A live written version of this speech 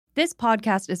This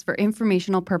podcast is for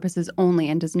informational purposes only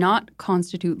and does not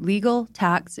constitute legal,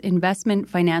 tax, investment,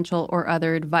 financial, or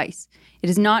other advice. It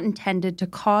is not intended to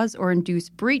cause or induce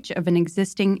breach of an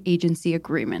existing agency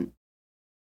agreement.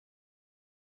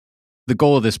 The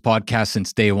goal of this podcast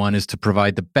since day one is to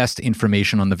provide the best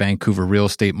information on the Vancouver real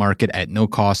estate market at no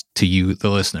cost to you, the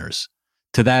listeners.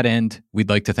 To that end, we'd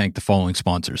like to thank the following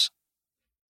sponsors.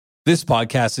 This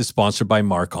podcast is sponsored by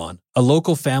Marcon, a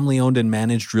local family-owned and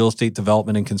managed real estate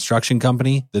development and construction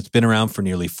company that's been around for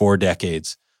nearly 4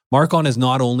 decades. Marcon is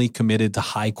not only committed to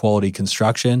high-quality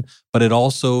construction, but it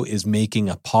also is making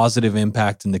a positive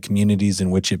impact in the communities in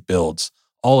which it builds,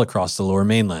 all across the Lower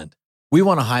Mainland. We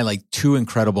want to highlight 2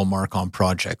 incredible Marcon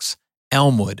projects.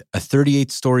 Elmwood, a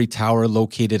 38-story tower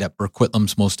located at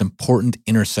Burquitlam's most important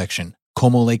intersection,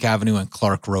 Como Lake Avenue and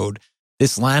Clark Road.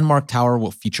 This landmark tower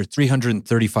will feature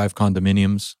 335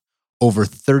 condominiums, over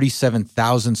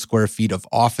 37,000 square feet of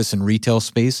office and retail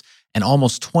space, and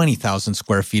almost 20,000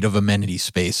 square feet of amenity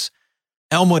space.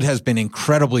 Elmwood has been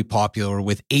incredibly popular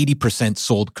with 80%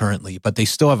 sold currently, but they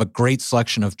still have a great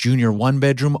selection of junior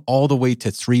 1-bedroom all the way to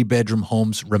 3-bedroom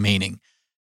homes remaining.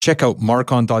 Check out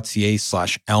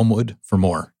marcon.ca/Elmwood for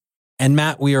more. And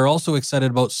Matt, we are also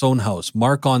excited about Sohn House,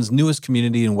 Marcon's newest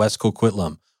community in West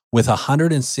Coquitlam. With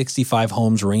 165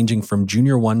 homes ranging from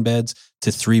junior 1-beds to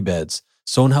 3-beds,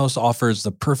 Sohn House offers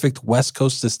the perfect West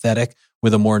Coast aesthetic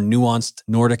with a more nuanced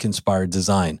Nordic-inspired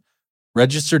design.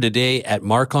 Register today at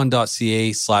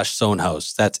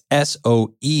marcon.ca/Sohnhaus. That's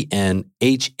SOENHAUS.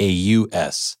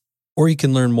 Or you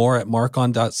can learn more at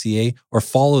marcon.ca or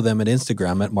follow them at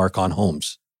Instagram at Marcon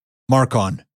Homes.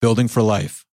 Marcon, building for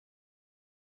life.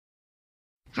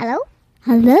 Hello?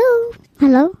 Hello?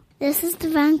 Hello? This is the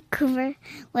Vancouver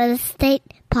Real Estate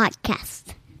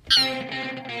Podcast.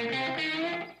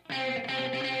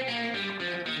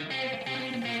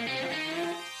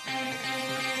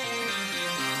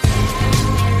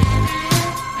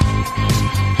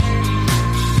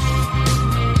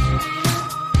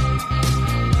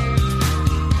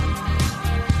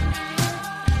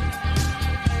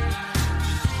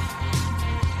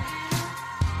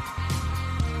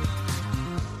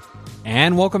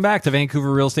 And welcome back to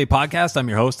Vancouver Real Estate Podcast. I'm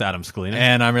your host, Adam Scalina.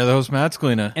 And I'm your other host, Matt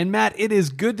Scalina. And Matt, it is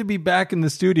good to be back in the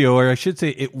studio, or I should say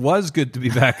it was good to be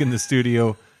back in the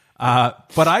studio.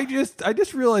 But I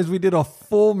just realized we did a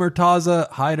full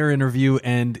Murtaza Haider interview,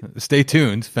 and Stay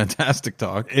tuned. Fantastic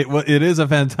talk. It is a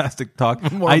fantastic talk.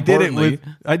 I did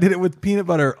it with peanut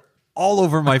butter all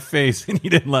over my face, and you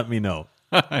didn't let me know.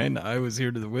 I was here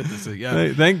to witness it.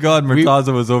 Yeah, thank God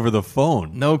Murtaza was over the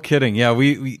phone. No kidding. Yeah,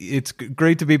 we it's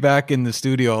great to be back in the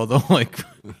studio. Although,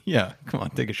 yeah, come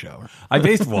on, take a shower.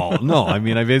 You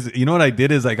know what I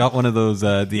did is I got one of those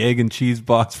the egg and cheese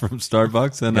box from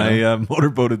Starbucks, and I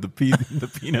motorboated the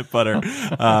peanut butter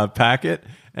packet.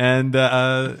 And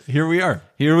here we are.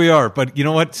 But you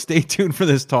know what? Stay tuned for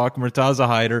this talk. Murtaza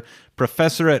Haider,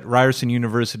 professor at Ryerson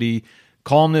University,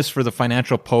 columnist for the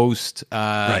Financial Post.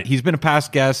 Right. He's been a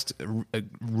past guest. A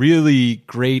really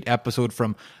great episode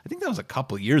from, I think that was a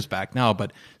couple of years back now,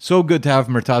 but so good to have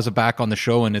Murtaza back on the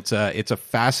show. And it's a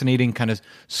fascinating kind of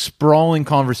sprawling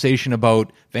conversation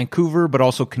about Vancouver, but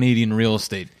also Canadian real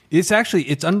estate.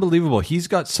 It's unbelievable. He's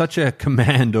got such a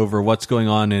command over what's going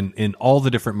on in all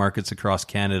the different markets across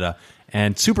Canada,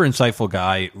 and super insightful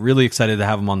guy. Really excited to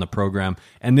have him on the program.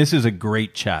 And this is a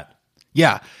great chat.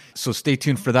 Yeah. So stay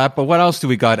tuned for that. But what else do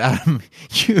we got, Adam?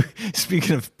 You,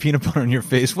 speaking of peanut butter on your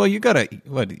face, well, you gotta,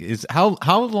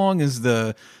 how long is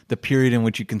the period in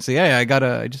which you can say, hey, I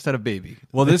just had a baby?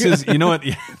 Well, this is, you know what?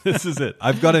 Yeah, this is it.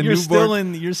 I've got a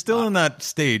newborn. You're still in that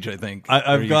stage, I think.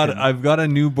 I've got a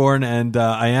newborn, and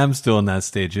I am still in that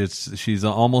stage. She's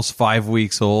almost 5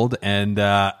 weeks old, and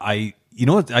you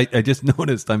know what? I just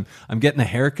noticed I'm getting a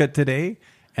haircut today,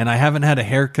 and I haven't had a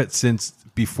haircut since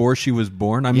before she was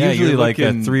born. I'm usually like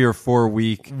a 3 or 4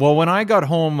 week. Well, when I got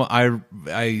home, I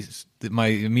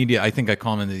think I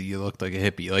commented that you looked like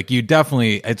a hippie. Like, you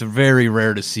definitely, it's very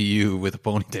rare to see you with a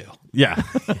ponytail. Yeah,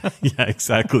 yeah,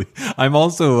 exactly. I'm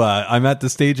also I'm at the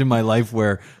stage in my life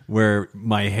where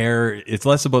my hair, it's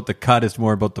less about the cut, it's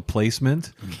more about the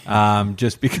placement.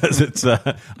 Just because it's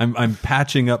I'm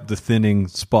patching up the thinning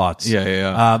spots.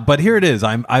 Yeah. But here it is.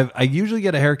 I usually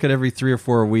get a haircut every 3 or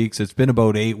 4 weeks. It's been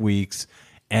about 8 weeks,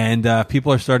 and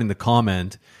people are starting to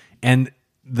comment, and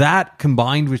that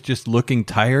combined with just looking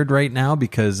tired right now,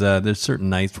 because there's certain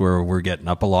nights where we're getting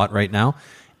up a lot right now,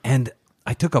 and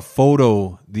I took a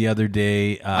photo the other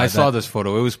day. I saw this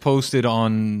photo. It was posted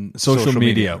on social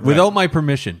media right, without my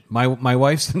permission. My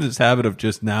wife's in this habit of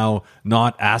just now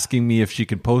not asking me if she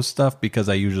can post stuff, because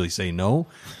I usually say no.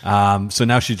 So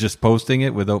now she's just posting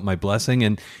it without my blessing.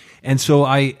 And And so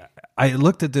I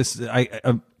looked at this.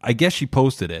 I guess she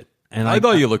posted it, and I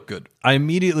thought you looked good. I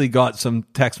immediately got some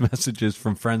text messages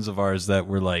from friends of ours that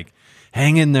were like,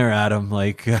 hang in there, Adam.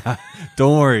 Like,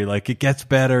 don't worry. Like, it gets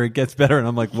better. It gets better. And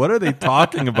I'm like, what are they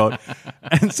talking about?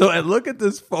 And so I look at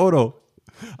this photo.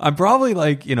 I'm probably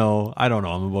like, I don't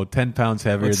know. I'm about 10 pounds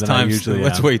heavier than I usually am.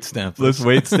 Let's weight stamp this. Let's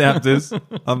weight stamp this.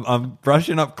 I'm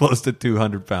brushing up close to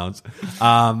 200 pounds.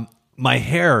 My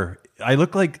hair, I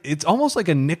look like, it's almost like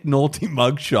a Nick Nolte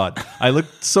mugshot. I look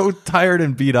so tired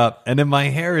and beat up. And then my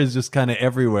hair is just kind of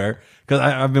everywhere because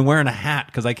I've been wearing a hat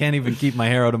because I can't even keep my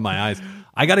hair out of my eyes.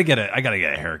 I gotta get a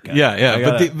haircut.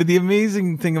 Yeah. But the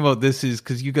amazing thing about this is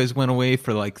because you guys went away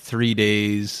for like 3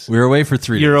 days. We were away for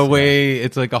 3 days. You're away. Yeah.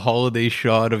 It's like a holiday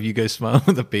shot of you guys smiling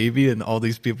with a baby, and all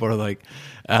these people are like,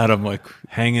 Adam, like,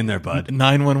 hang in there, bud.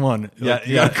 911.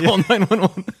 Yeah. Call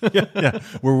 911. Yeah.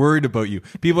 We're worried about you.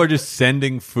 People are just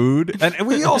sending food, and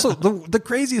we also the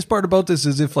craziest part about this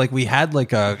is if like we had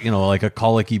like a like a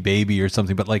colicky baby or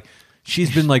something, but like.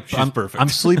 She's been like, I'm perfect. I'm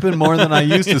sleeping more than I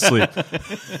used to sleep.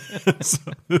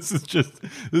 So this is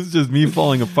just me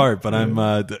falling apart. But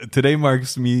I'm today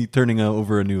marks me turning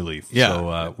over a new leaf. Yeah.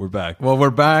 So we're back. Well, we're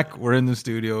back. We're in the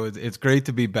studio. It's great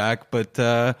to be back. But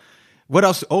what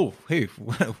else? Oh, hey,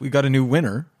 we got a new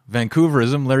winner.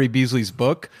 Vancouverism, Larry Beasley's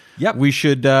book. Yep. We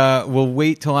should, we'll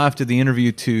wait till after the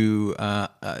interview to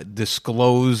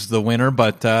disclose the winner,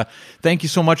 but thank you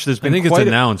so much. There's been I think it's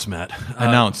announced, Matt.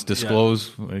 Announced,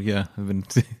 disclose. Yeah, I've been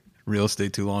real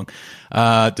estate too long.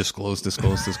 Disclose.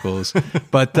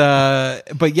 But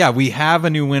yeah, we have a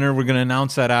new winner. We're going to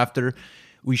announce that after.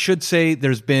 We should say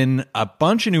there's been a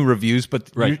bunch of new reviews, but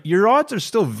your odds are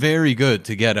still very good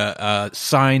to get a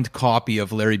signed copy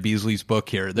of Larry Beasley's book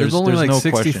here. There's only like no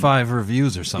 65 question.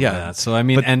 reviews or something like that. So I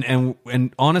mean, but,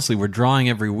 and honestly, we're drawing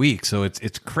every week, so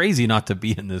it's crazy not to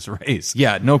be in this race.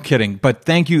 Yeah, no kidding. But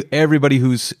thank you everybody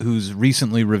who's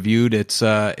recently reviewed. It's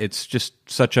just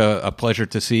such a pleasure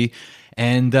to see.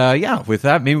 And with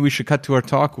that, maybe we should cut to our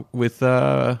talk with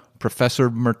Professor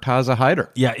Murtaza Haider.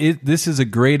 Yeah, this is a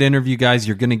great interview, guys.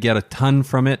 You're going to get a ton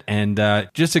from it, and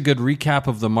just a good recap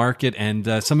of the market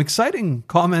and some exciting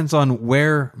comments on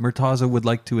where Murtaza would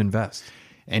like to invest.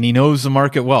 And he knows the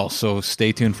market well, so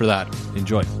stay tuned for that.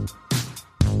 Enjoy.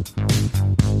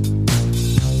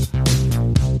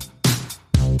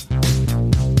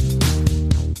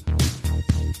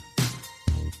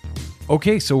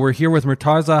 Okay, so we're here with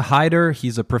Murtaza Haider.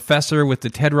 He's a professor with the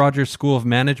Ted Rogers School of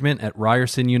Management at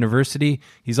Ryerson University.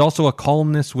 He's also a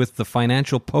columnist with the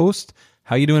Financial Post.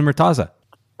 How you doing, Murtaza?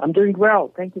 I'm doing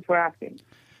well. Thank you for asking.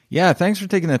 Yeah, thanks for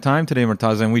taking the time today,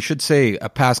 Murtaza. And we should say a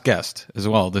past guest as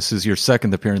well. This is your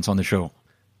second appearance on the show.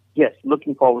 Yes,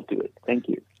 looking forward to it. Thank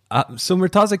you. So,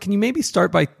 Murtaza, can you maybe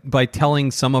start by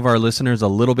telling some of our listeners a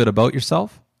little bit about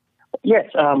yourself? Yes,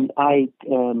 I'm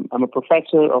a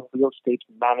professor of real estate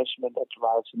management at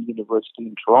Ryerson University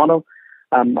in Toronto.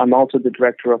 I'm also the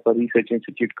director of a research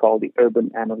institute called the Urban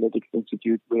Analytics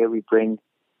Institute, where we bring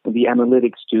the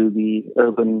analytics to the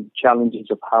urban challenges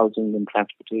of housing and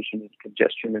transportation and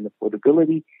congestion and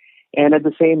affordability. And at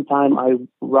the same time, I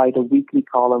write a weekly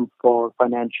column for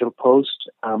Financial Post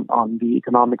on the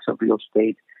economics of real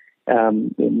estate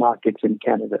in markets in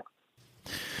Canada.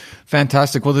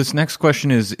 Fantastic. Well, this next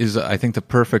question is I think the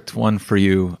perfect one for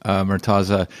you,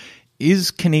 Murtaza.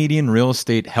 Is Canadian real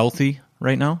estate healthy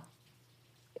right now?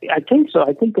 I think so.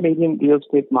 I think Canadian real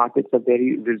estate markets are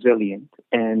very resilient,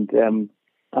 and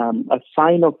a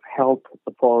sign of health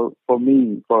for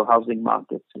me for housing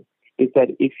markets is that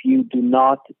if you do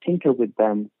not tinker with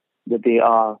them, that they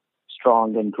are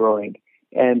strong and growing.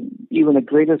 And even a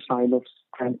greater sign of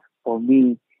strength for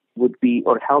me would be,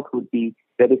 or health would be,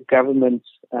 that if governments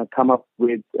come up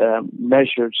with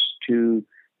measures to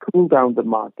cool down the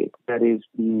market, that is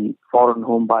the foreign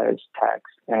home buyers tax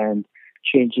and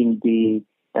changing the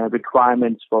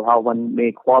requirements for how one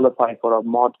may qualify for a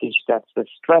mortgage, that's the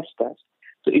stress test.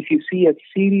 So if you see a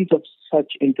series of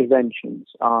such interventions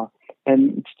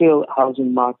and still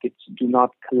housing markets do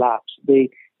not collapse, they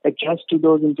adjust to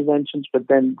those interventions but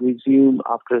then resume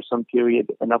after some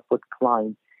period an upward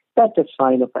climb, that's a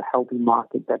sign of a healthy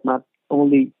market that not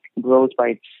only grows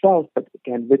by itself, but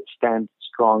can withstand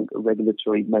strong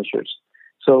regulatory measures.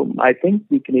 So I think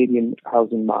the Canadian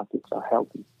housing markets are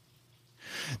healthy.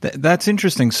 That's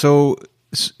interesting. So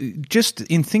just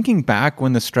in thinking back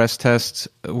when the stress test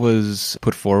was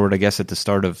put forward, I guess at the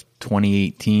start of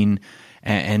 2018,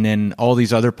 and then all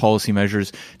these other policy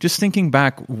measures, just thinking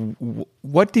back,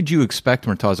 what did you expect,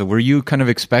 Murtaza? Were you kind of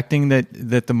expecting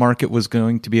that the market was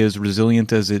going to be as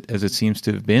resilient as it seems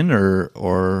to have been,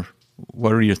 or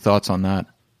what are your thoughts on that?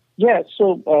 Yeah,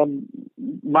 so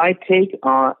my take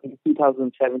on in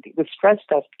 2017, the stress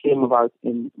test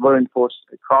were enforced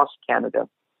across Canada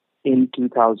in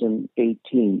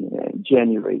 2018,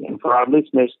 January. And for our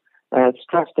listeners,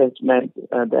 stress test meant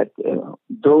that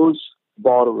those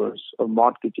borrowers or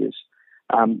mortgages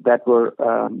that were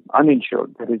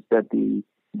uninsured, that is, that the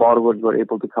borrowers were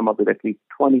able to come up with at least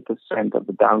 20% of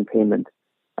the down payment,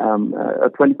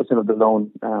 20% of the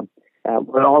loan,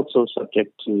 were also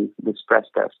subject to the stress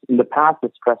test. In the past, the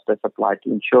stress test applied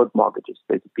to insured mortgages,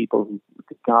 the people who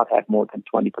did not have more than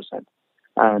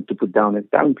 20% to put down as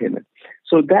down payment.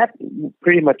 So that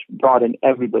pretty much brought in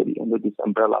everybody under this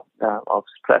umbrella of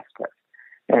stress test.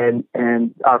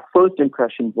 And our first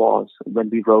impression was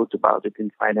when we wrote about it in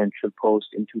Financial Post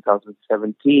in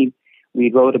 2017, we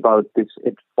wrote about this,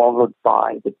 it followed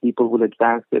by the people will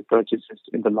advance their purchases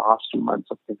in the last 2 months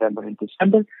of November and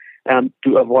December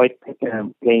to avoid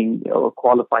paying or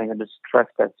qualifying under stress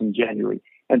test in January.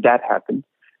 And that happened.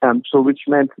 So which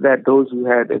meant that those who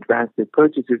had advanced their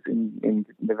purchases in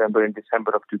November and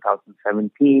December of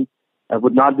 2017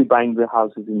 would not be buying their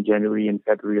houses in January and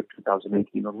February of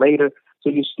 2018 or later. So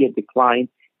you see a decline.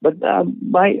 But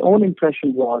my own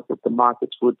impression was that the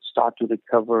markets would start to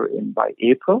recover by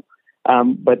April.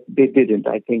 But they didn't.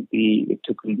 I think it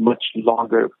took much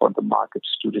longer for the markets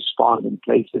to respond in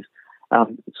places.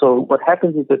 So what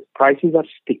happens is that prices are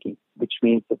sticky, which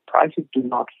means the prices do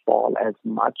not fall as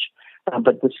much,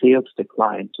 but the sales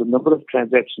decline. So the number of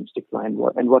transactions decline.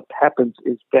 And what happens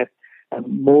is that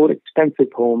more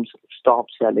expensive homes stop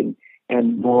selling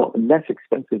and less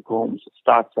expensive homes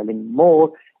start selling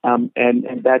more. And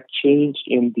that change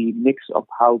in the mix of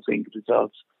housing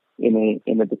results in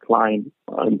a decline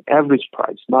on average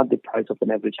price, not the price of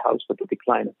an average house, but the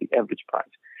decline of the average price.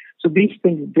 So these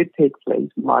things did take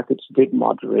place. Markets did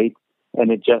moderate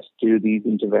and adjust to these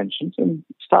interventions. And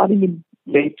starting in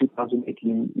late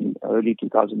 2018, early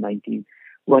 2019,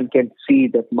 one can see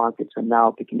that markets are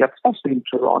now picking up, especially in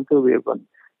Toronto, where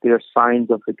there are signs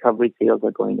of recovery. Sales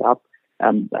are going up.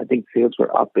 I think sales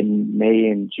were up in May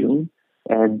and June,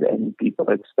 and people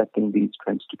are expecting these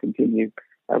trends to continue.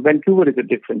 Vancouver is a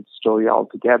different story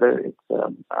altogether. It's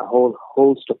a whole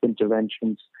host of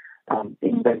interventions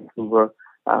in Vancouver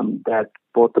that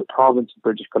both the province of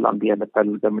British Columbia and the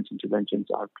federal government's interventions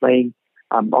are playing.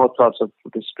 All sorts of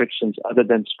restrictions other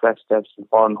than stress tests and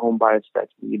foreign home buyers tax,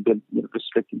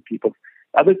 restricting people,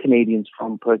 other Canadians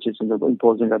from purchasing or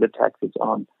imposing other taxes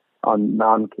on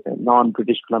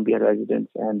non-British Columbia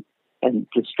residents and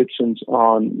restrictions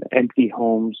on empty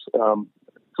homes.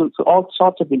 So all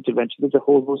sorts of interventions. There's a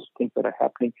whole host of things that are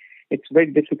happening. It's very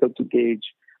difficult to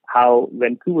gauge how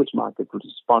Vancouver's market would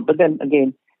respond. But then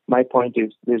again, my point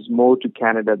is there's more to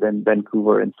Canada than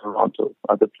Vancouver and Toronto.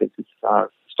 Other places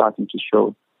are starting to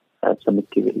show some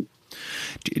activity.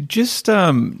 Just,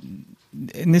 and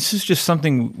this is just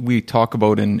something we talk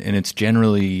about and it's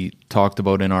generally talked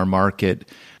about in our market.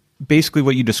 Basically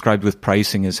what you described with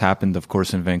pricing has happened, of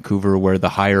course, in Vancouver, where the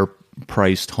higher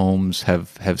priced homes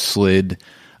have slid,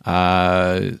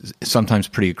 sometimes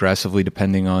pretty aggressively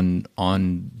depending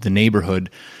on the neighborhood.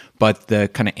 But the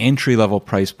kind of entry level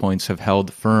price points have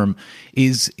held firm.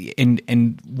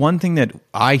 And one thing that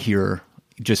I hear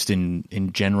just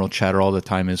in general chatter all the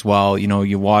time as well,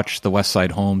 you watch the West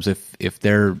Side homes, if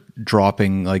they're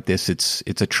dropping like this, it's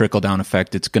a trickle down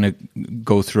effect. It's going to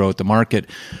go throughout the market.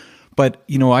 But,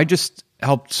 I just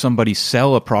helped somebody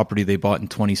sell a property they bought in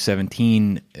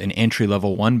 2017, an entry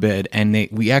level one bed, and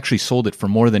we actually sold it for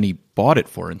more than he bought it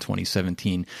for in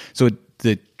 2017. So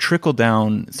the trickle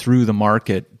down through the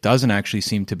market doesn't actually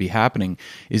seem to be happening.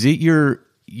 Is it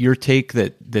your take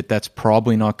that's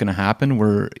probably not going to happen,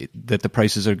 that the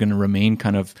prices are going to remain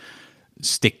kind of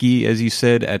sticky, as you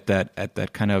said, at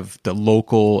that kind of the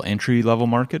local entry level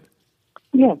market?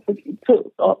 Yeah, so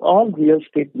all real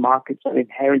estate markets are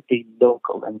inherently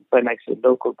local. And when I say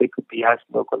local, they could be as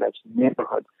local as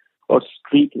neighborhood or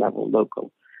street level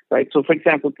local, right? So, for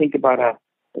example, think about a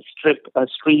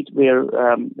street where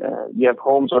you have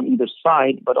homes on either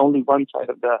side, but only one side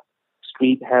of the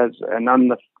street has an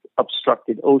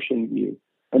unobstructed ocean view,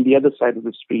 and the other side of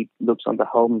the street looks on the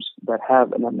homes that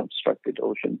have an unobstructed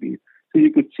ocean view. So you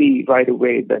could see right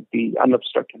away that the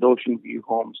unobstructed ocean view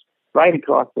homes right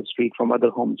across the street from other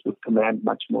homes would command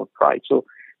much more price. So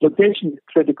location is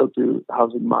critical to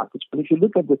housing markets. But if you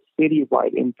look at the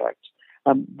city-wide impacts,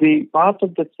 the parts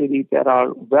of the city that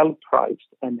are well priced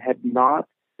and had not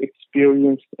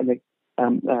experienced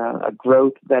a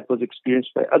growth that was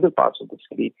experienced by other parts of the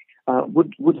city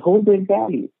would hold their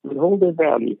value.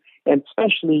 And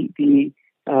especially the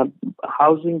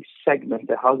housing segment,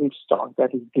 the housing stock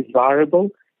that is desirable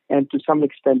and to some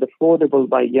extent affordable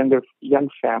by young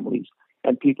families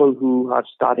and people who are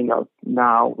starting out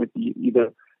now with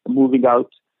either moving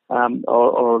out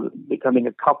or becoming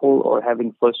a couple or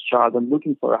having first child and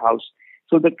looking for a house.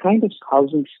 So the kind of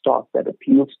housing stock that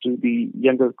appeals to the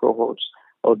younger cohorts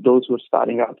or those who are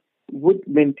starting out would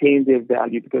maintain their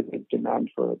value because there's demand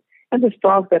for it. And the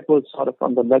stock that was sort of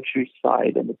on the luxury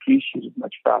side and appreciated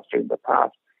much faster in the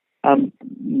past,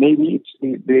 maybe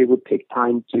they would take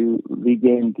time to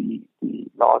regain the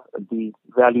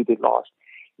value they lost.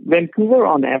 Vancouver,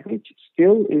 on average,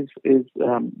 still is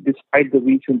despite the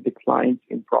recent declines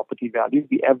in property value,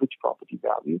 the average property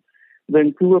value,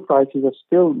 Vancouver prices are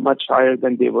still much higher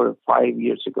than they were 5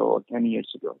 years ago or 10 years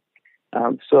ago.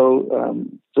 So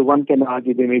one can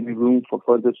argue there may be room for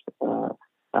further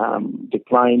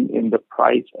decline in the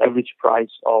average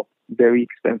price of very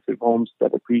expensive homes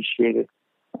that appreciated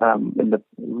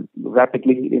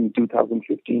rapidly in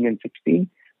 2015 and 16.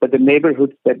 But the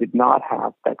neighborhoods that did not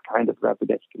have that kind of rapid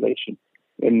escalation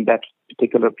in that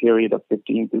particular period of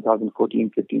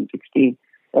 2014, 15, 16,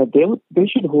 they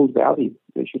should hold value.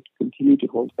 They should continue to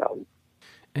hold value.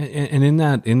 And in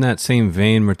that same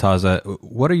vein, Murtaza,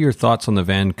 what are your thoughts on the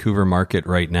Vancouver market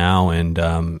right now and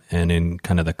in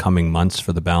kind of the coming months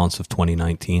for the balance of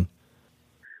 2019?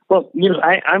 Well,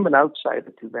 I'm an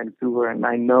outsider to Vancouver, and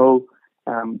I know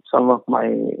some of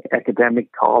my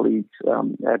academic colleagues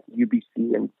at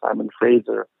UBC and Simon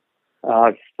Fraser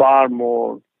are far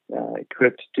more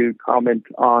equipped to comment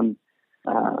on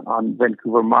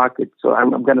Vancouver market. So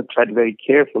I'm going to tread very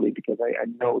carefully because I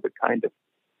know the kind of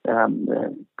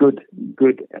good,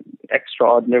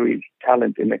 extraordinary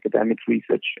talent in academic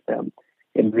research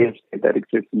in real estate that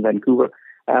exists in Vancouver.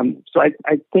 So I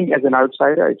think as an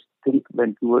outsider, I think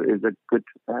Vancouver is a good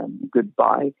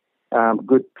buy.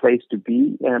 Good place to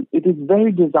be. It is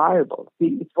very desirable.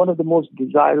 It's one of the most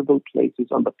desirable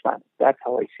places on the planet. That's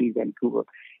how I see Vancouver.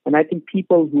 And I think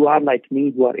people who are like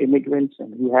me, who are immigrants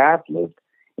and who have lived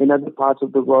in other parts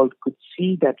of the world could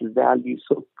see that value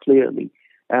so clearly,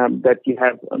 that you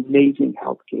have amazing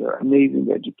healthcare,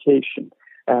 amazing education,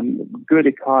 good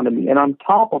economy. And on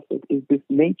top of it is this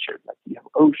nature, like you have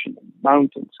ocean and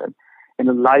mountains and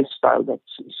a lifestyle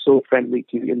that's so friendly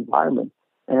to the environment.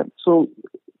 So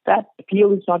that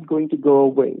appeal is not going to go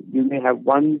away. You may have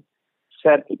one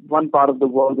part of the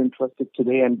world interested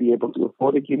today and be able to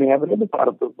afford it. You may have another part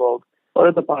of the world or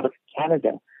other part of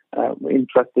Canada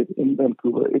interested in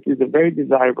Vancouver. It is a very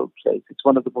desirable place. It's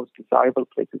one of the most desirable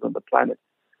places on the planet.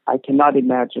 I cannot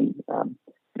imagine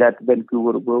that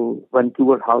Vancouver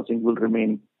housing will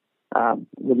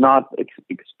not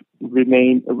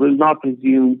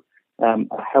resume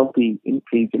a healthy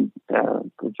increase in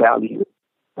value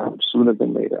sooner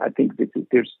than later. I think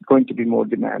there's going to be more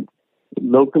demand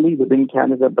locally within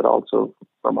Canada, but also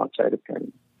from outside of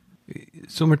Canada.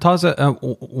 So Murtaza,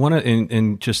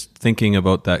 in just thinking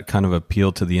about that kind of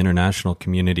appeal to the international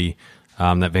community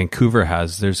that Vancouver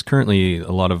has, there's currently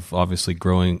a lot of obviously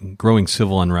growing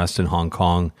civil unrest in Hong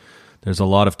Kong. There's a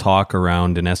lot of talk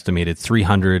around an estimated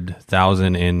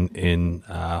 300,000 in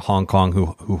Hong Kong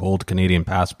who hold Canadian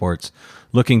passports,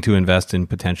 looking to invest in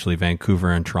potentially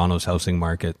Vancouver and Toronto's housing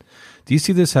market. Do you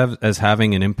see this as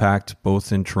having an impact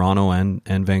both in Toronto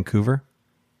and Vancouver?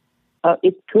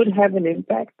 It could have an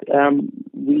impact.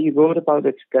 We wrote about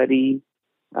a study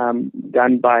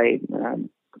done by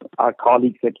our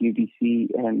colleagues at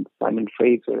UBC and Simon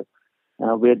Fraser,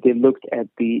 where they looked at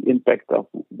the impact of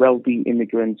wealthy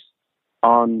immigrants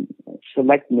on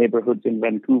select neighborhoods in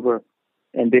Vancouver,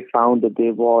 and they found that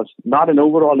there was not an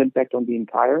overall impact on the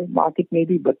entire market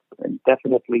maybe, but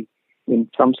definitely in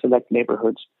some select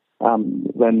neighborhoods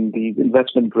when these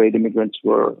investment-grade immigrants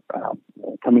were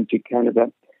coming to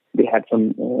Canada, they had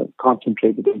some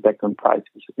concentrated impact on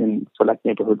prices in select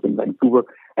neighborhoods in Vancouver,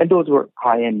 and those were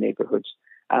high-end neighborhoods.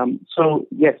 So,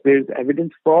 yes, there's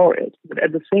evidence for it, but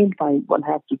at the same time, one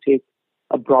has to take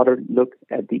a broader look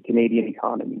at the Canadian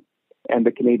economy and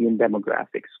the Canadian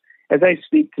demographics. As I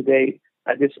speak today,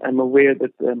 I'm aware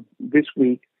that this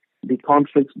week, the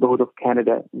Conference Board of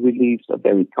Canada released a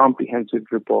very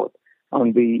comprehensive report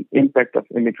on the impact of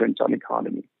immigrants on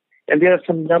economy. And there are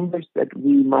some numbers that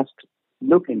we must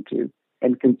look into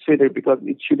and consider because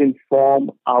it should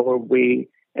inform our way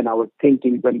and our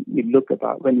thinking when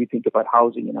we think about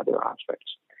housing and other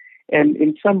aspects. And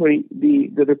in summary,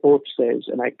 the report says,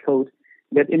 and I quote,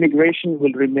 that immigration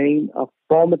will remain a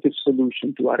formative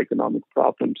solution to our economic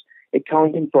problems,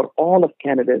 accounting for all of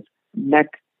Canada's net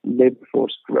labor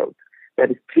force growth.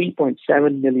 That is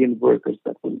 3.7 million workers,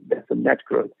 that's a net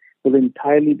growth, will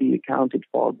entirely be accounted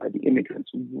for by the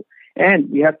immigrants. And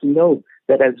we have to know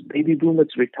that as baby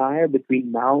boomers retire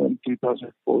between now and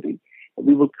 2040,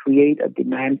 we will create a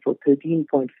demand for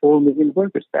 13.4 million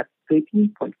workers. That's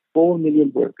 13.4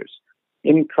 million workers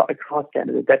across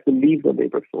Canada that will leave the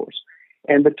labor force.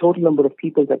 And the total number of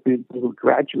people that will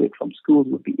graduate from schools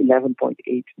will be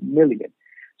 11.8 million.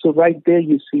 So right there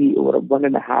you see over a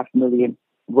 1.5 million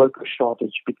worker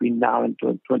shortage between now and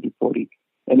 2040.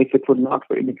 And if it were not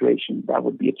for immigration, that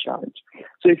would be a challenge.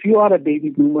 So if you are a baby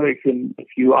boomer, if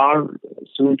you are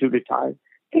soon to retire,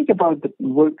 think about the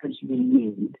workers you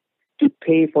need to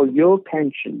pay for your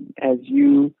pension as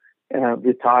you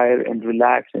retire and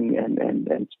relax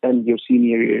and spend your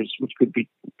senior years, which could be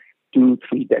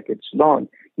 2-3 decades long.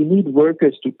 You need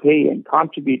workers to pay and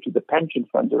contribute to the pension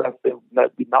fund, or else there will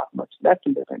be not much left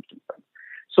in the pension fund.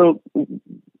 So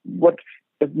what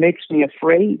makes me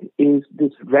afraid is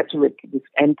this rhetoric, this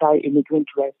anti-immigrant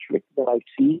rhetoric that I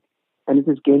see, and it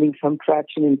is gaining some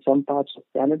traction in some parts of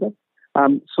Canada.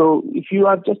 So if you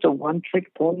are just a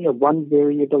one-trick pony, a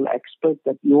one-variable expert,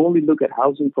 that you only look at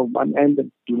housing from one end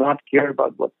and do not care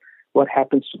about what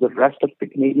happens to the rest of the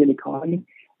Canadian economy,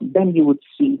 then you would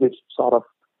see this sort of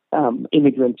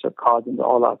immigrants are causing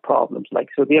all our problems.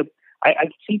 I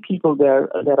see people there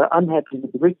that are unhappy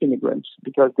with the rich immigrants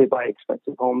because they buy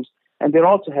expensive homes, and they're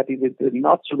also happy with the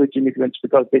not so rich immigrants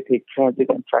because they take transit,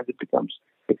 and transit becomes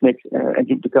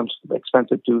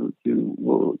expensive to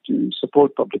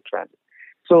support public transit.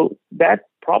 So that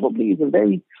probably is a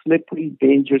very slippery,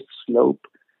 dangerous slope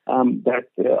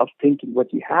of thinking.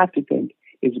 What you have to think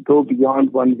is go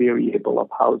beyond one variable of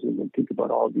housing and think about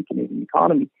all the Canadian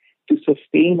economy to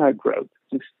sustain our growth,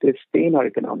 to sustain our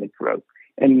economic growth.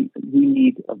 And we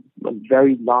need a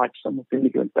very large sum of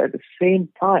immigrants. But at the same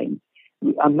time,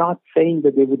 I'm not saying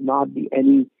that there would not be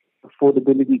any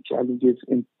affordability challenges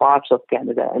in parts of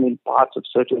Canada and in parts of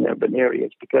certain urban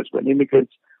areas, because when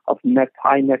immigrants of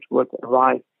high net worth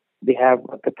arrive, they have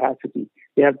a capacity.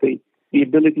 They have the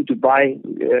ability to buy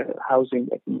housing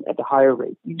at a higher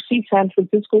rate. You see San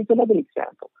Francisco is another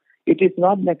example. It is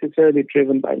not necessarily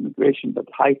driven by immigration, but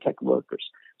high-tech workers.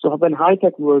 So when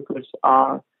high-tech workers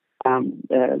are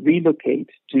relocate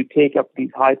to take up these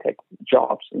high-tech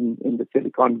jobs in the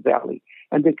Silicon Valley,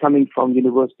 and they're coming from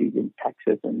universities in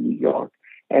Texas and New York,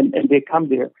 and they come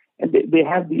there, and they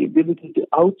have the ability to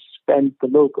outspend the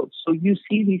locals. So you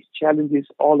see these challenges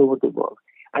all over the world.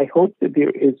 I hope that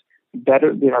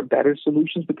there are better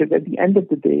solutions, because at the end of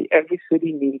the day, every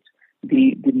city needs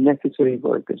the necessary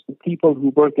workers, the people who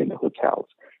work in the hotels,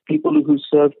 people who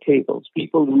serve tables,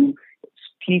 people who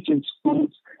teach in schools,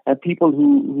 and people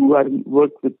who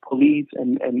work with police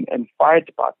and fire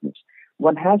departments.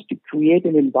 One has to create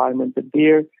an environment that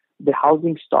the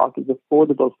housing stock is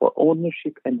affordable for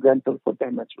ownership and rental for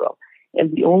them as well.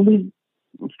 And the only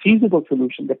feasible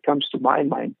solution that comes to my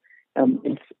mind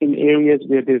in areas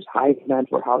where there's high demand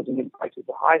for housing and prices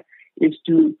are high is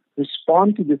to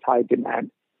respond to this high demand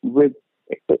with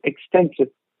extensive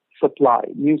supply,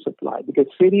 new supply, because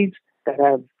cities that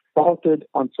have faltered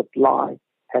on supply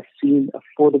have seen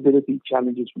affordability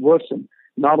challenges worsen,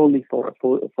 not only for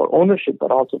ownership,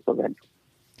 but also for rental.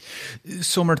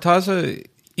 So, Murtaza,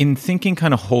 in thinking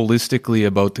kind of holistically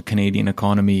about the Canadian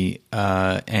economy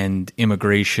and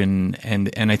immigration,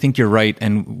 and I think you're right,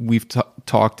 and we've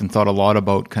talked and thought a lot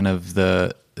about kind of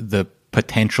the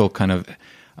potential kind of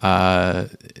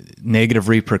negative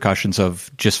repercussions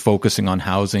of just focusing on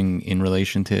housing in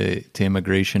relation to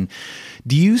immigration.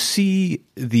 Do you see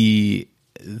the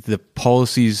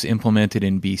policies implemented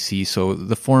in BC, so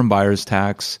the foreign buyers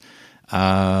tax,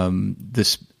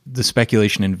 the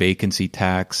speculation and vacancy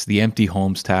tax, the empty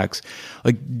homes tax,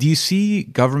 do you see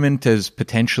government as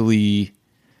potentially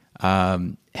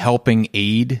helping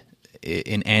aid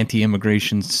in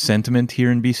anti-immigration sentiment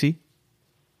here in BC?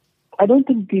 I don't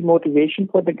think the motivation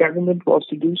for the government was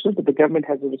to do so, but the government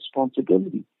has a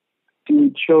responsibility to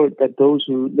ensure that those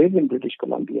who live in British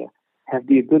Columbia have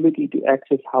the ability to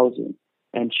access housing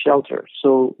and shelter.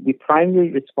 So the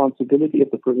primary responsibility of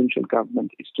the provincial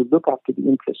government is to look after the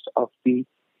interests of the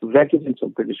residents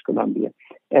of British Columbia.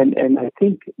 And I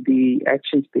think the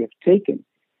actions they have taken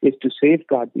is to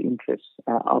safeguard the interests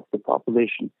of the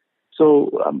population. So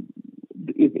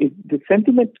if the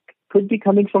sentiment could be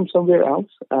coming from somewhere else.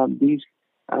 These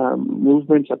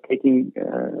movements are taking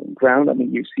ground. I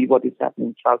mean, you see what is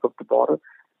happening south of the border.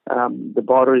 The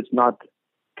border is not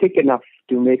thick enough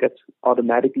to make us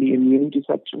automatically immune to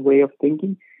such a way of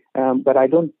thinking. But I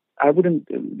wouldn't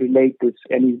relate this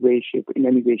in any way, shape,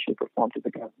 or form to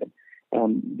the government.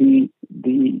 The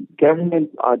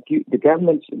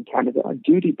governments in Canada are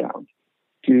duty bound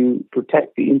to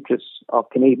protect the interests of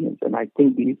Canadians, and I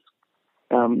think these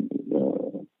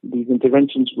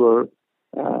interventions were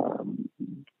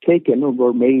taken or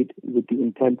were made with the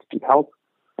intent to help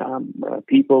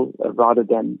people rather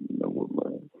than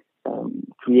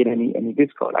create any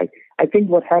discord. I think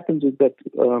what happens is that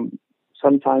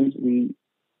sometimes when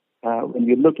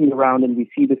we're looking around and we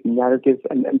see this narrative,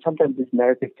 and sometimes this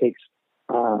narrative takes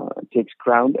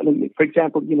ground. I mean, for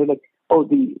example, the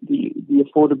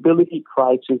affordability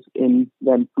crisis in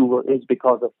Vancouver is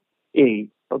because of A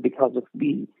or because of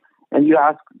B, and you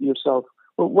ask yourself,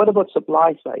 well, what about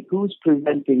supply side? Who's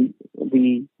preventing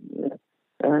the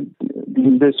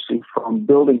industry from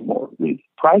building more? The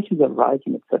prices are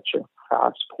rising at such a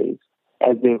fast pace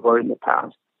as they were in the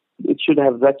past. It should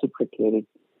have reciprocated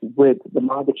with the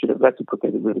market should have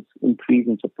reciprocated with its increase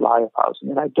in supply of housing,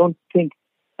 and I don't think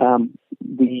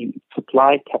the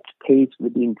supply kept pace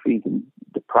with the increase in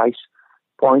the price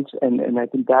points, and I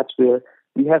think that's where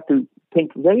we have to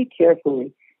think very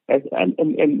carefully. And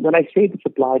when I say the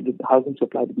housing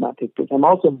supply did not take place, I'm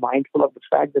also mindful of the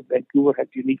fact that Vancouver has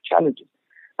unique challenges.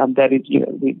 That is,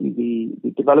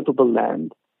 the developable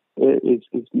land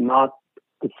is not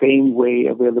the same way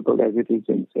available as it is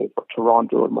in, say, for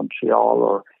Toronto or Montreal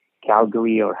or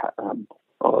Calgary or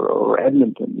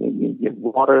Edmonton. You have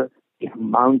water, you have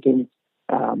mountains,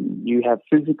 you have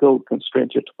physical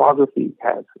constraints. Your topography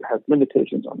has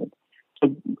limitations on it.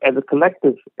 So, as a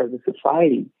collective, as a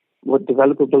society, what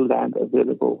developable land is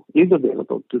available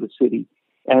to the city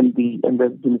and the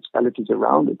municipalities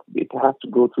around it. It has to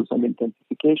go through some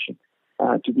intensification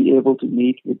to be able to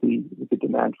meet with the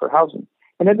demand for housing.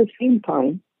 And at the same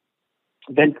time,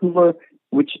 Vancouver,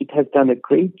 which it has done a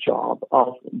great job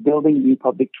of building new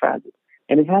public transit,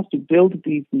 and it has to build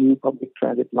these new public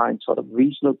transit lines, sort of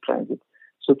regional transit,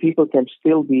 so people can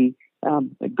still be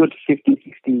a good 50,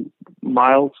 60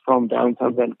 miles from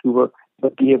downtown Vancouver,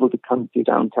 but be able to come to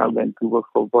downtown Vancouver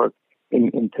for work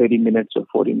in 30 minutes or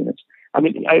 40 minutes. I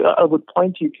mean, I would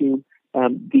point you to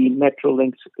the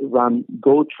Metrolinx run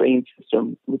GO train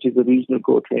system, which is a regional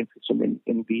GO train system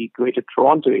in the Greater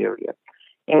Toronto area.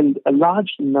 And a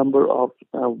large number of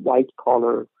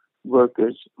white-collar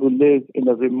workers who live in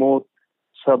a remote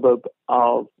suburb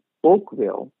of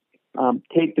Oakville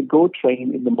take the GO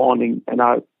train in the morning and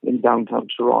are in downtown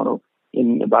Toronto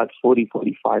in about 40,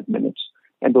 45 minutes.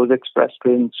 And those express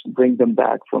trains bring them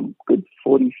back from good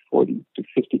 40 to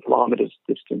 50 kilometers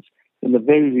distance in a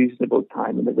very reasonable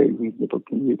time, in a very reasonable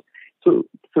commute. So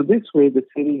this way, the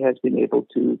city has been able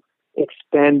to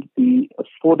expand the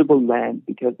affordable land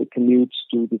because the commutes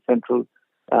to the central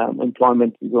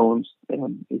employment zones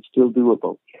is still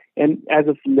doable. And as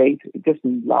of late, just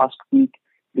in last week,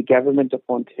 the government of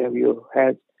Ontario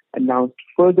has announced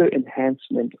further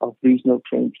enhancement of regional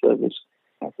train service,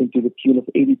 I think to the tune of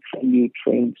 83 new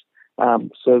trains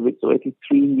service, so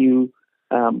 83 new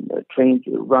trains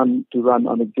run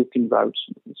on existing routes,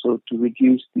 so to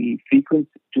reduce the frequency,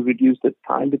 to reduce the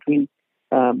time between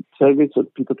service, so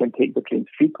people can take the trains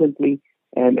frequently,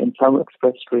 and some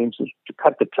express trains to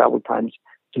cut the travel times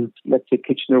to, let's say,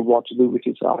 Kitchener-Waterloo, which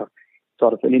is our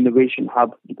sort of an innovation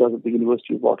hub because of the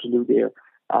University of Waterloo there.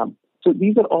 So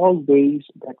these are all ways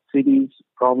that cities,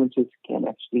 provinces can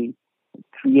actually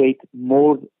create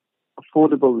more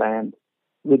affordable land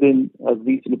within a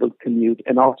reasonable commute,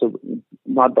 and also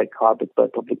not by car but by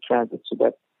public transit, so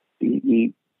that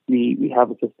we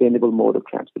have a sustainable mode of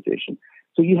transportation.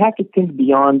 So you have to think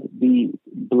beyond the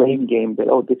blame game that,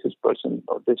 this is person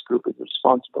or this group is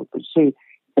responsible. But say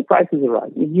the prices are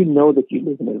rising, you know that you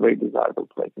live in a very desirable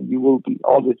place, and you will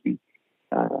always be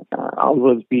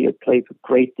a place of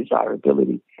great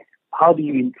desirability. How do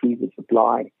you increase the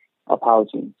supply of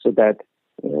housing so that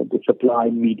the supply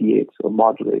mediates or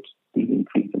moderates the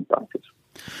increase in prices?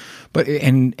 But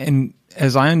and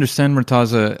as I understand,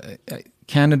 Murtaza,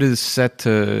 Canada is set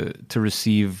to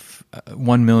receive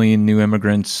 1 million new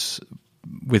immigrants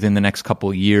within the next couple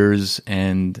of years,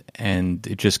 and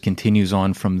it just continues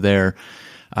on from there.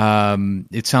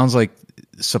 It sounds like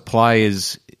supply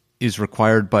is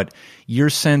required, but your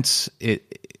sense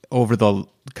over the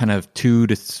kind of 2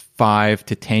 to 5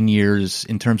 to 10 years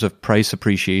in terms of price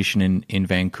appreciation in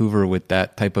Vancouver with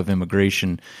that type of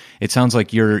immigration, it sounds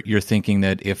like you're thinking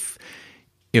that if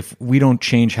we don't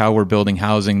change how we're building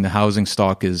housing, the housing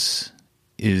stock is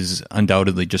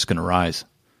undoubtedly just going to rise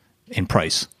in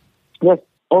price. Yes,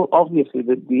 obviously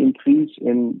the increase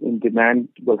in demand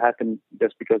will happen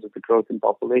just because of the growth in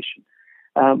population.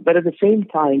 But at the same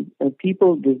time,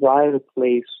 people desire a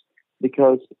place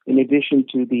because in addition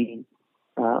to the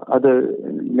other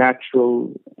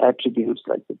natural attributes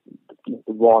like the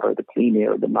water, the clean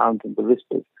air, the mountains, the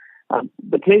vistas,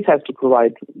 the place has to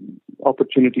provide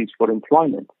opportunities for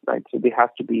employment, right? So they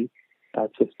have to be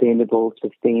sustained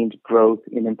growth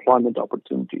in employment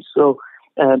opportunities. So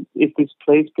if this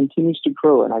place continues to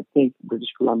grow, and I think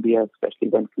British Columbia, especially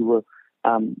Vancouver,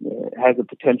 has the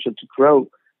potential to grow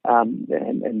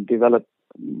and develop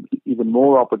even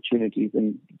more opportunities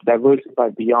and diversify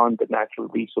beyond the natural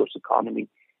resource economy,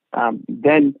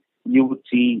 then you would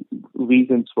see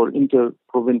reasons for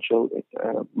interprovincial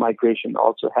migration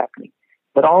also happening.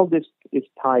 But all this is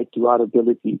tied to our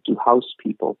ability to house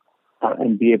people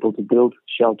and be able to build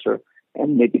shelter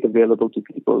and make it available to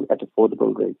people at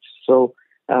affordable rates. So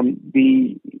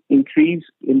the increase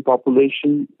in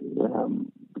population,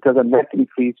 because a net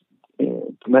increase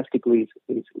domestically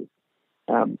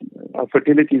our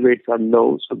fertility rates are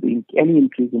low, so any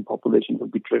increase in population will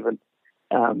be driven,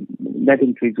 net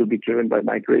increase will be driven by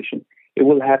migration. It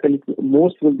will happen,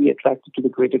 most will be attracted to the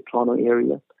Greater Toronto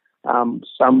area,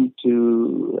 some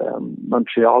to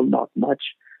Montreal, not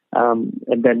much,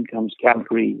 and then comes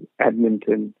Calgary,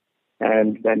 Edmonton,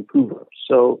 and Vancouver.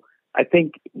 So I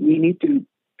think we need to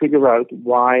figure out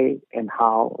why and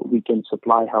how we can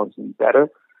supply housing better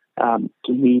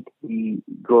to meet the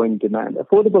growing demand.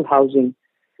 Affordable housing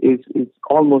is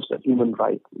almost a human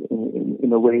right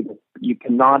in a way that you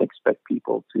cannot expect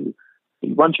people to,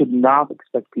 one should not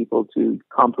expect people to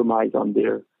compromise on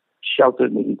their shelter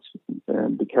needs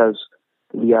because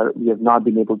we have not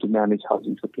been able to manage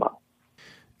housing supply.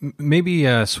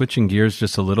 Maybe switching gears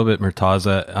just a little bit,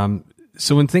 Murtaza.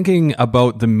 So when thinking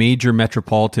about the major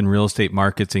metropolitan real estate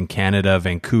markets in Canada,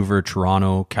 Vancouver,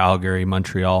 Toronto, Calgary,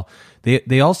 Montreal,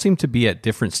 they all seem to be at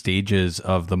different stages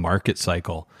of the market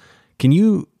cycle. Can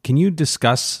you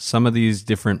discuss some of these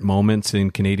different moments in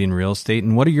Canadian real estate,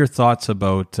 and what are your thoughts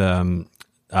about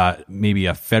maybe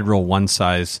a federal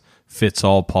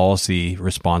one-size-fits-all policy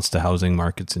response to housing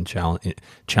markets and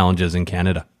challenges in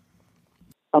Canada?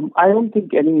 I don't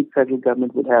think any federal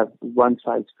government would have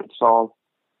one-size-fits-all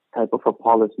type of a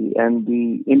policy, and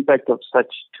the impact of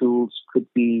such tools could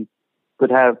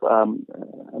have a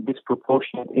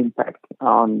disproportionate impact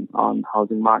on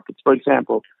housing markets. For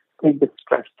example, take the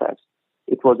stress test.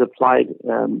 It was applied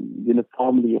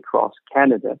uniformly across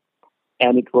Canada,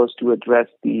 and it was to address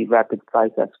the rapid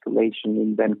price escalation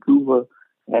in Vancouver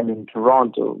and in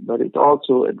Toronto, but it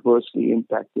also adversely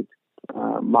impacted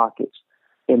markets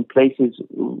in places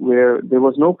where there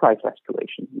was no price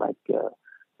escalation, like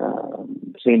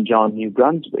St. John, New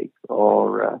Brunswick,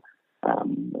 or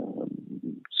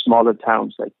smaller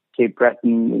towns like Cape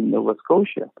Breton in Nova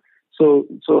Scotia. So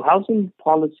housing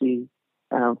policy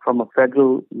from a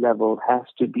federal level has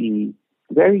to be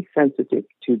very sensitive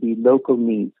to the local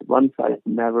needs. One size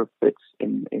never fits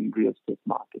in real estate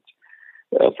markets.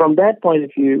 From that point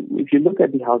of view, if you look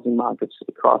at the housing markets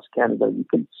across Canada, you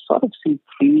can sort of see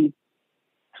three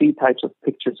types of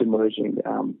pictures emerging.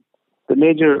 The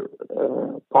major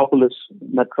populous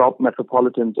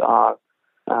metropolitans are,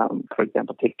 for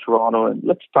example, take Toronto, and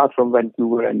let's start from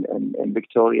Vancouver and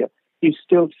Victoria. You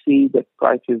still see that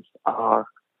prices are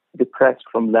depressed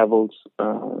from levels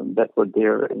that were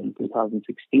there in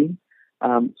 2016.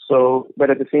 But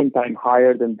at the same time,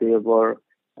 higher than they were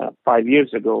 5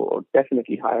 years ago, or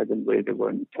definitely higher than where they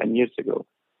were 10 years ago.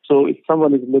 So if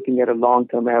someone is looking at a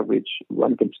long-term average,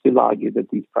 one can still argue that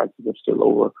these prices are still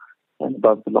over and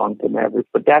above the long-term average.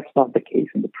 But that's not the case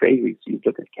in the prairies. You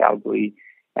look at Calgary,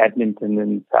 Edmonton,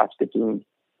 and Saskatoon,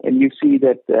 and you see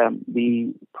that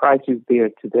the prices there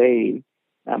today,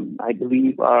 I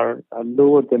believe, are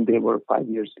lower than they were 5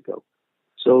 years ago.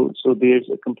 So there's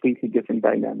a completely different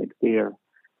dynamic there.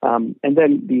 And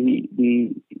then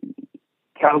the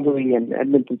Calgary and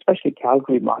Edmonton, especially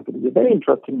Calgary market, is a very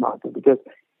interesting market because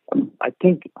I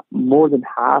think more than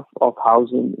half of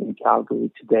housing in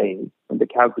Calgary today, in the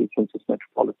Calgary Census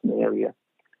metropolitan area,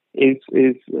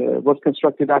 was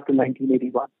constructed after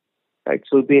 1981. Right,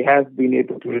 so they have been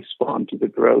able to respond to the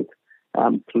growth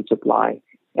through supply,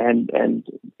 and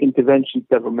interventions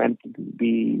that were meant to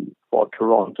be for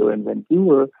Toronto and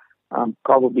Vancouver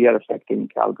probably are affecting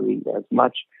Calgary as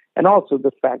much, and also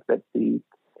the fact that the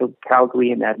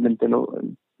Calgary and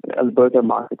Edmonton, Alberta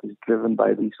market is driven by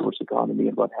resource economy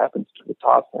and what happens to the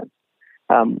tar sands.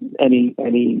 Any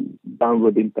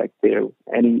downward impact there,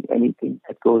 anything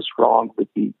that goes wrong with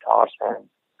the tar sands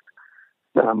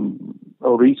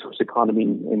or resource economy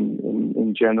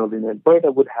in general in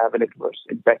Alberta would have an adverse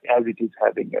impact, as it is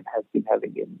having and has been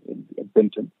having in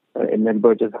Edmonton, in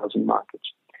Alberta's housing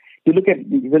markets. You look at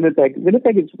Winnipeg.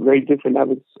 Winnipeg is very different. I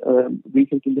was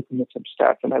recently looking at some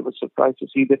stats, and I was surprised to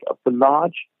see that of the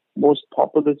large, most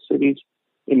populous cities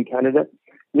in Canada,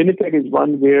 Winnipeg is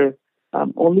one where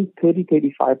only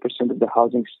 30-35% of the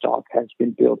housing stock has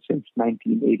been built since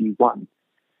 1981.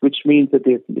 which means that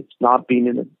it's not been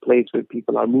in a place where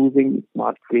people are moving, it's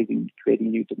not creating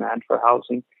new demand for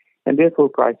housing, and therefore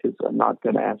prices are not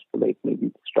going to escalate,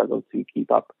 maybe struggle to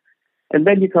keep up. And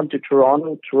then you come to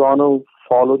Toronto. Toronto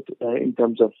followed in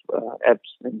terms of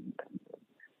ebbs and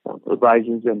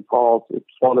rises and falls. It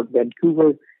followed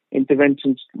Vancouver.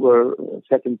 Interventions were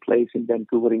set in place in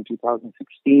Vancouver in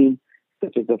 2016,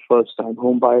 such as the first-time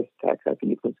home buyers tax. I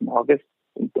think it was in August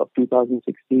of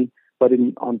 2016. But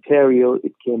in Ontario,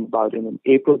 it came about in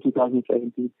April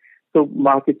 2017. So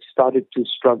markets started to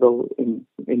struggle in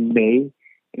May,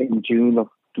 in June of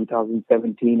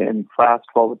 2017, and fast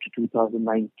forward to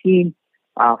 2019,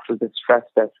 after the stress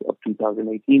test of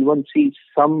 2018, one sees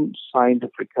some signs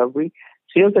of recovery.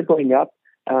 Sales are going up,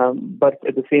 but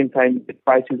at the same time, the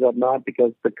prices are not,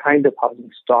 because the kind of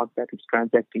housing stock that is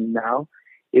transacting now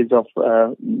is of,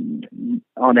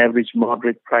 on average,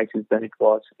 moderate prices than it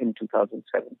was in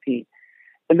 2017.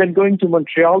 And then going to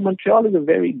Montreal, Montreal is a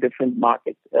very different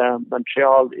market.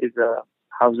 Montreal is a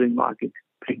housing market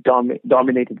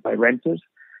dominated by renters.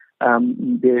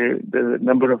 The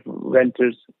number of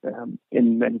renters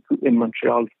in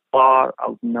Montreal far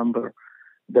outnumber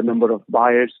the number of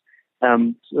buyers,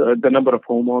 the number of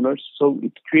homeowners. So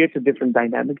it creates a different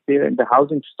dynamic there, and the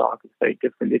housing stock is very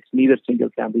different. It's neither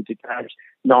single-family detached,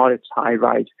 nor it's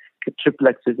high-rise.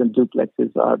 Triplexes and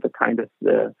duplexes are the kind of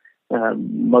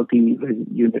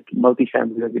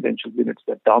multi-family residential units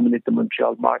that dominate the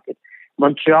Montreal market.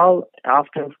 Montreal,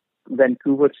 after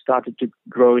Vancouver started to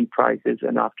grow in prices,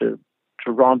 and after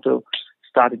Toronto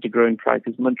started to grow in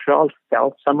prices, Montreal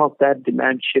felt some of that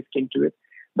demand shifting to it.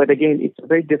 But again, it's a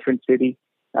very different city.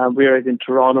 Whereas in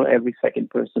Toronto, every second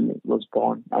person was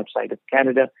born outside of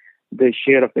Canada. The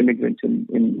share of immigrants in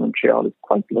Montreal is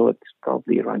quite low. It's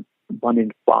probably around 1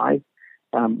 in 5.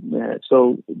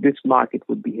 So this market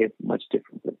would behave much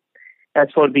differently. As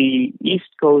for the East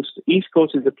Coast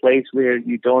is a place where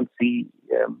you don't see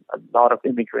a lot of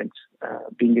immigrants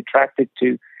being attracted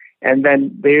to. And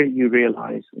then there you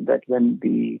realize that when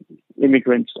the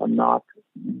immigrants are not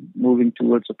moving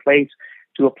towards a place,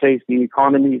 the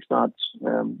economy is not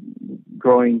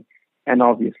growing, and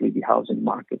obviously the housing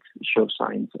markets show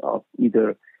signs of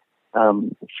either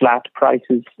flat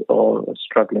prices or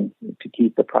struggling to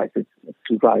keep the prices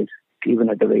to rise even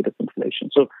at the rate of inflation.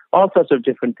 So all sorts of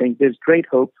different things. There's great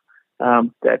hope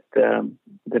that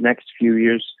the next few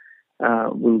years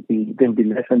there'll be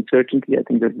less uncertainty. I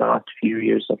think the last few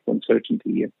years of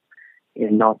uncertainty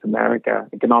in North America,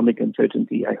 economic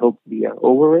uncertainty, I hope we are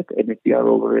over it. And if we are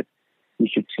over it, we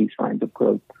should see signs of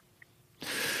growth.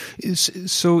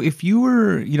 So if you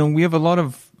were, we have a lot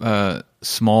of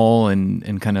small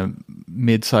and kind of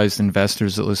mid-sized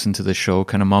investors that listen to the show,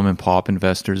 kind of mom and pop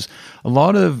investors. A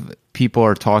lot of people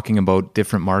are talking about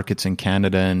different markets in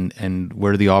Canada and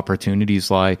where the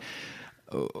opportunities lie.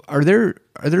 Are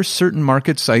there certain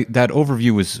markets? That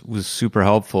overview was super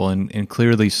helpful, and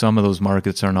clearly some of those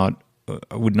markets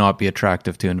would not be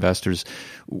attractive to investors.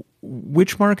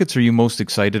 Which markets are you most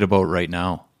excited about right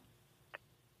now?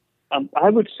 I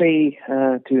would say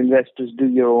to investors, do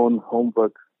your own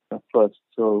homework first.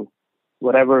 So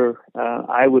whatever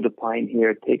I would opine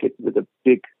here, take it with a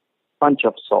big punch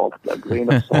of salt. A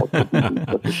grain of salt would be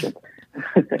sufficient.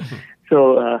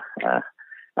 So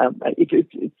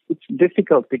it's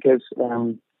difficult because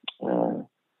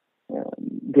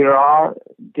there are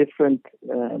different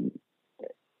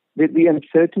the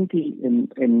uncertainty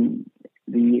in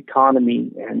the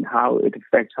economy and how it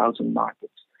affects housing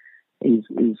markets is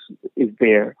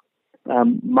there.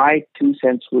 My 2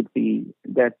 cents would be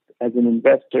that as an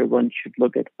investor, one should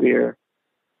look at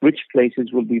which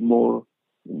places will be more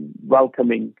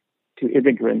welcoming to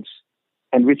immigrants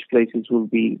and which places will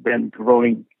be then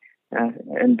growing.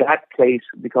 And that place,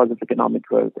 because of economic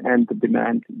growth and the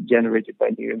demand generated by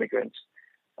new immigrants,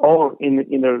 or in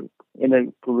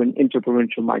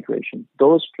interprovincial migration,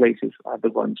 those places are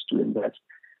the ones to invest.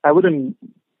 I wouldn't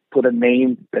put a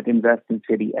name that invests in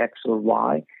city X or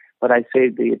Y, but I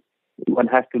say one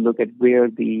has to look at where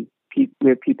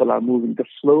people are moving. The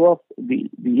flow of the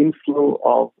inflow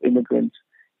of immigrants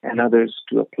and others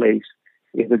to a place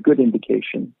is a good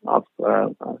indication of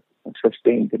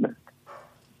sustained demand.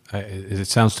 It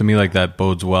sounds to me like that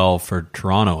bodes well for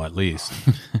Toronto, at least.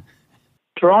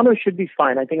 Toronto should be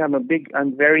fine. I think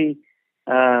I'm very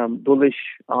bullish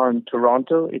on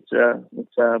Toronto. It's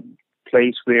a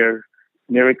place where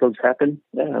miracles happen.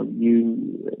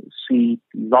 You see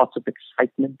lots of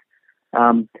excitement.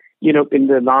 In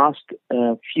the last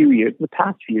the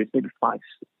past few years, maybe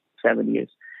 5-7 years,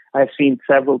 I've seen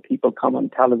several people come on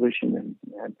television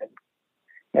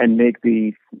and make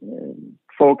the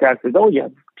forecast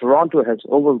that, Toronto has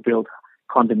overbuilt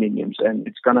condominiums, and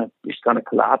it's gonna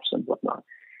collapse and whatnot.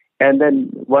 And then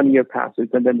 1 year passes,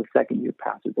 and then the second year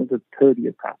passes, and the third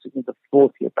year passes, and the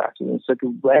fourth year passes, and so to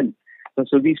when? And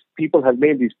so these people have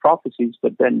made these prophecies,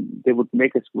 but then they would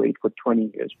make us wait for 20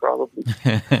 years probably.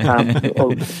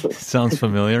 Sounds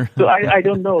familiar. So I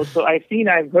don't know. So I've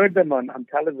heard them on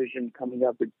television coming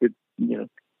up with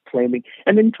claiming.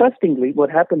 And interestingly, what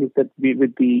happened is that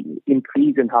with the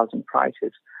increase in housing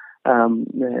prices,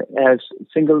 as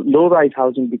low-rise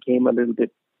housing became a little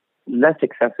bit less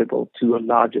accessible to a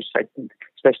larger segment,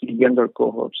 especially younger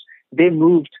cohorts, they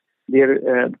moved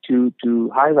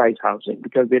to high-rise housing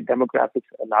because their demographics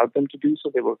allowed them to do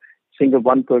so. They were single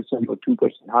 1-person or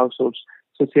 2-person households.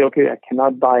 So say, okay, I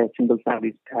cannot buy a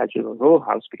single-family detached or a row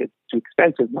house because it's too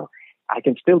expensive now. I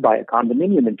can still buy a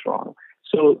condominium in Toronto.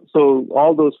 So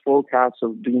all those forecasts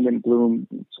of doom and gloom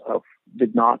sort of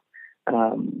did not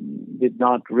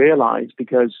realize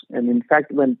because, and in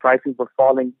fact, when prices were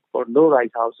falling for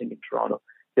low-rise housing in Toronto,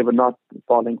 they were not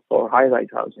falling for high-rise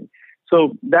housing.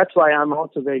 So that's why I'm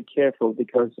also very careful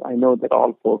because I know that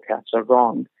all forecasts are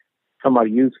wrong. Some are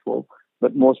useful,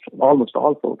 but almost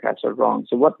all forecasts are wrong.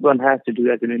 So what one has to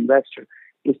do as an investor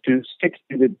is to stick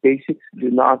to the basics. Do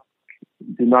not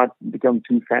become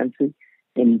too fancy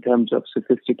in terms of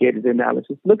sophisticated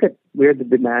analysis. Look at where the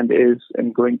demand is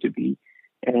and going to be,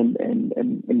 and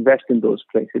invest in those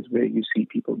places where you see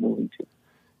people moving to.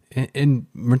 And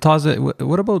Murtaza,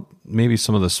 what about maybe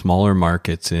some of the smaller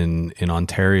markets in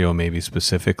Ontario, maybe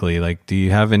specifically? Like, do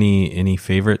you have any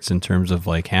favorites in terms of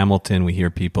like Hamilton? We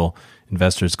hear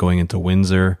investors going into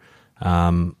Windsor.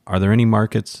 Are there any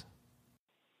markets?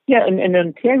 Yeah, and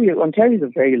Ontario is a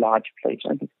very large place.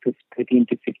 I think it's 13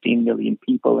 to 15 million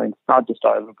people, and it's not just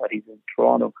everybody's in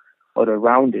Toronto or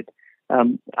around it.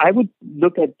 I would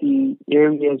look at the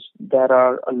areas that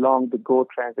are along the GO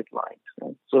transit lines.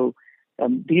 Right? So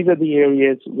these are the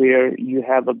areas where you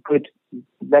have a good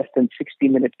less than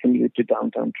 60-minute commute to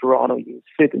downtown Toronto. You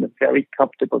sit in a very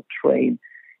comfortable train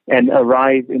and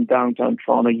arrive in downtown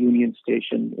Toronto Union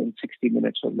Station in 60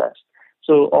 minutes or less.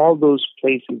 So all those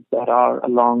places that are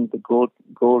along the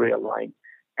GO rail line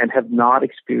and have not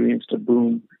experienced a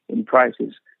boom in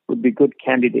prices would be good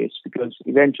candidates because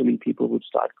eventually people would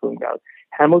start going out.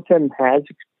 Hamilton has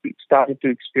started to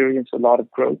experience a lot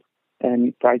of growth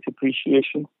and price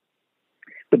appreciation.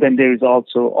 But then there is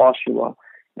also Oshawa,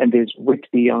 and there's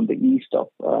Whitby on the east of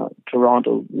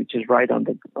Toronto, which is right on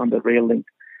the rail link.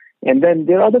 And then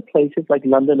there are other places like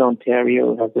London,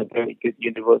 Ontario has a very good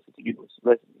university,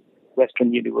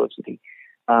 Western University.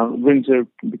 Windsor,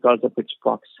 because of its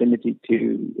proximity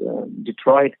to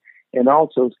Detroit, and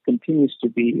also continues to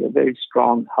be a very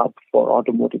strong hub for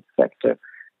automotive sector,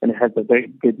 and it has a very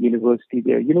good university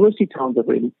there. University towns are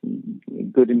really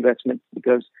good investment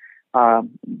because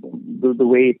the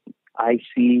way I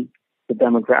see the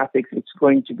demographics, it's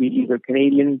going to be either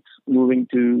Canadians moving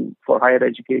for higher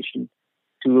education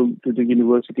to the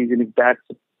universities, and if that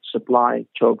supply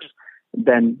chokes,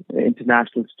 then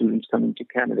international students coming to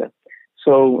Canada.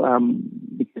 So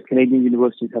because Canadian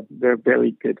universities have very,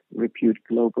 very good repute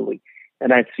globally,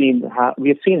 and we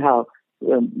have seen how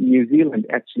New Zealand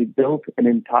actually built an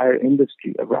entire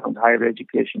industry around higher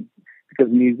education,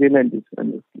 because New Zealand is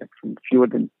from fewer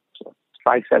than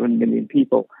 5-7 million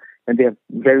people, and they have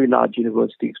very large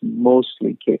universities,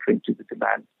 mostly catering to the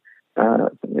demand,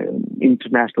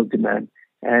 international demand.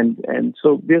 And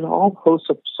so there's a whole host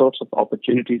of sorts of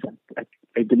opportunities.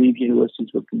 I believe universities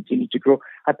will continue to grow.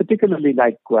 I particularly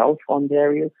like Guelph,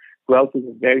 Ontario. Guelph is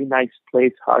a very nice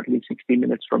place, hardly 60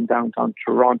 minutes from downtown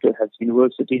Toronto. It has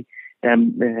university,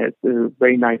 and it has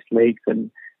very nice lakes,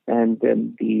 and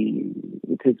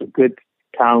it is a good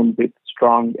town with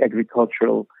strong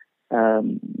agricultural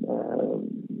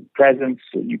presence.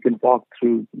 You can walk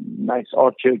through nice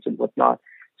orchards and whatnot.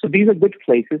 So these are good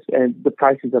places, and the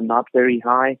prices are not very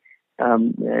high.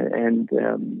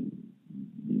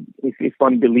 If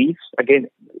one believes, again,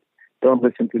 don't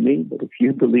listen to me, but if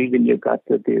you believe in your gut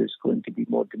that there is going to be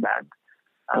more demand,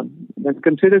 then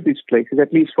consider these places,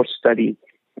 at least for study.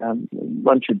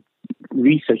 One should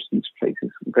research these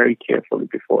places very carefully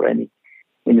before any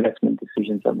investment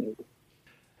decisions are made.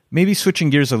 Maybe switching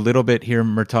gears a little bit here,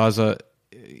 Murtaza,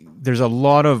 there's a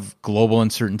lot of global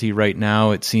uncertainty right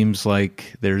now. It seems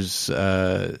like there's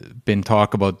been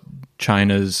talk about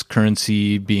China's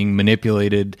currency being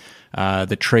manipulated,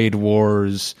 the trade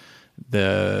wars,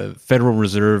 the Federal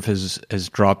Reserve has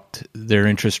dropped their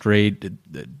interest rate.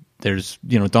 There's,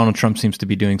 Donald Trump seems to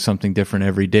be doing something different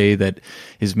every day that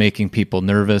is making people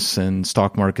nervous, and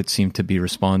stock markets seem to be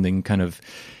responding kind of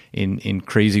in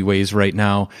crazy ways right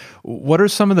now. What are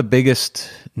some of the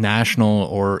biggest national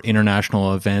or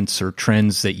international events or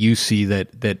trends that you see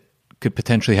that could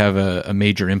potentially have a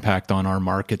major impact on our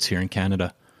markets here in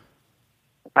Canada?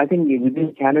 I think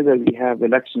within Canada, we have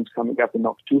elections coming up in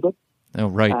October. Oh,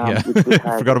 right. Yeah.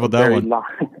 I forgot about that one.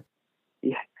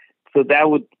 Yeah. So that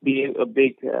would be a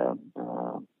big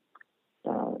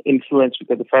influence,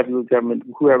 because the federal government,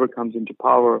 whoever comes into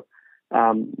power,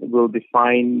 will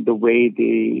define the way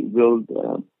they will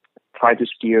try to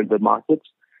steer the markets.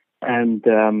 And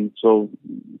so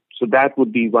that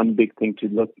would be one big thing to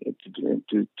look at,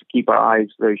 to keep our eyes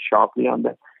very sharply on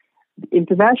that.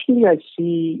 Internationally, I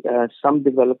see some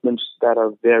developments that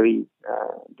are very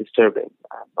disturbing.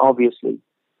 Obviously,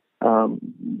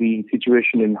 the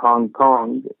situation in Hong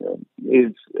Kong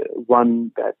is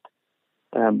one that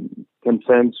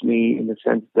concerns me, in the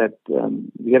sense that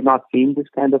we have not seen this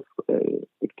kind of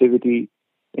activity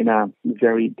in a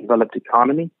very developed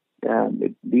economy.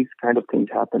 These kind of things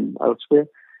happen elsewhere.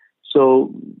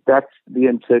 So that's the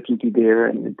uncertainty there.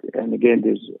 And again,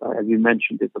 there's, as you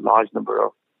mentioned, there's a large number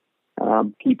of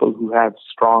people who have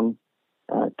strong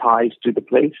ties to the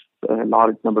place. A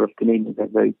large number of Canadians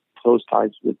have very close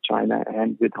ties with China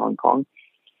and with Hong Kong.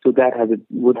 So that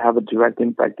would have a direct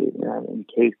impact in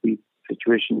case the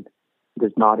situation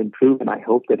does not improve, and I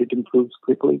hope that it improves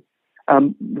quickly.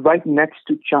 Right next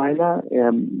to China,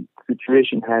 the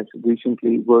situation has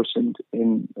recently worsened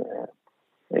in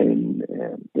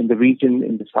the region,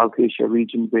 in the South Asia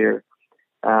region, where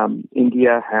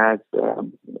India has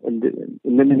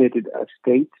eliminated a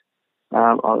state,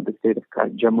 the state of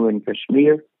Jammu and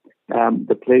Kashmir.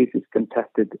 The place is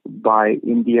contested by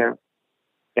India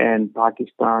and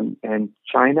Pakistan and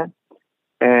China.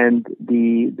 And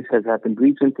this has happened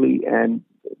recently, and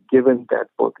given that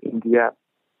both India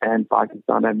and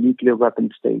Pakistan are nuclear weapon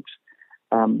states,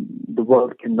 the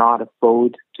world cannot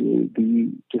afford to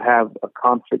have a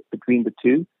conflict between the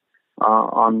two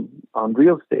on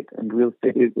real estate, and real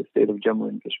estate is the state of Jammu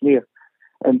and Kashmir.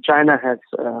 And China has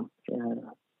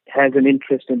an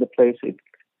interest in the place. It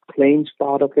claims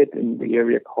part of it in the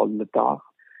area called Ladakh,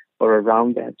 or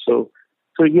around that. So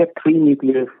you have three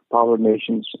nuclear power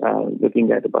nations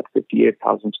looking at about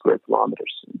 58,000 square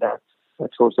kilometers. That's a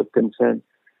source of concern.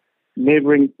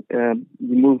 Neighboring, you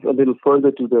move a little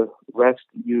further to the west,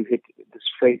 you hit the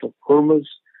Strait of Hormuz,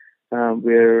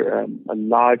 where a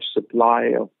large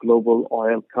supply of global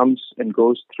oil comes and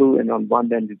goes through. And on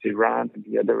one end is Iran, and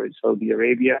the other is Saudi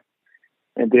Arabia.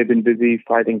 And they've been busy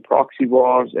fighting proxy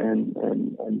wars, and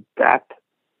that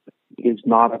is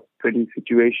not a pretty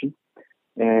situation.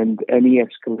 And any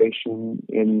escalation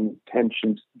in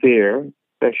tensions there,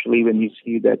 especially when you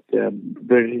see that the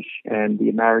British and the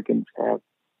Americans have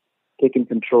taken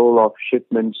control of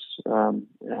shipments from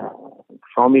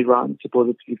Iran,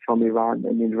 supposedly from Iran,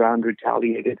 and Iran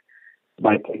retaliated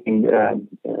by taking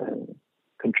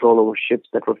control over ships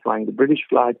that were flying the British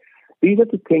flag. These are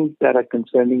the things that are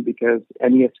concerning, because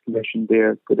any escalation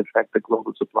there could affect the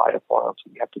global supply of oil.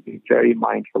 So we have to be very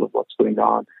mindful of what's going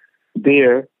on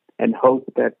there, and hope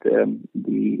that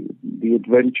the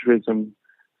adventurism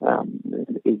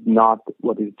is not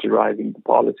what is deriving the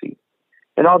policy.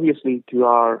 And obviously, to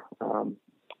our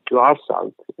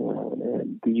south,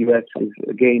 the U.S. is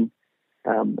again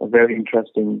a very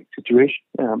interesting situation.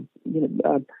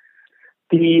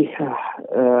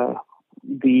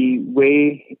 The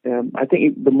way I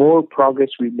think the more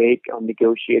progress we make on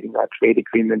negotiating our trade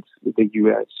agreements with the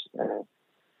U.S.,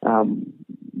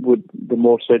 the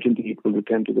more certainty it will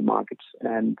return to the markets.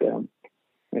 And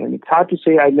it's hard to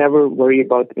say. I never worry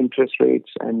about interest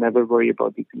rates. I never worry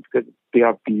about these things, because they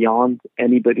are beyond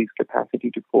anybody's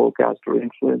capacity to forecast or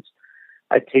influence.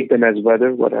 I take them as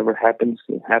weather. Whatever happens,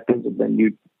 it happens, and then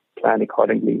you plan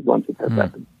accordingly once it has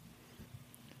happened.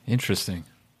 Interesting.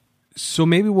 So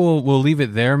maybe we'll leave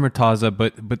it there, Murtaza,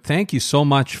 but thank you so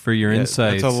much for your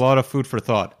insights. That's a lot of food for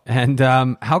thought. And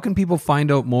how can people find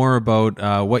out more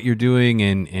about what you're doing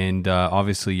and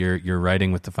obviously your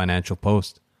writing with the Financial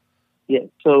Post? Yeah,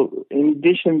 so in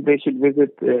addition, they should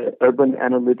visit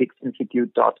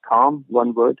urbananalyticsinstitute.com,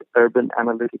 one word,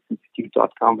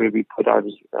 urbananalyticsinstitute.com, where we put our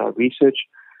research.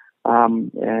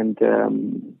 And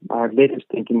our latest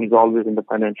thinking is always in the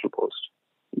Financial Post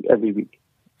every week.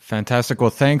 Fantastic.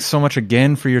 Well, thanks so much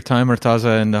again for your time,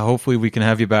 Murtaza, and hopefully we can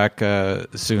have you back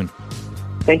soon.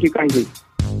 Thank you kindly.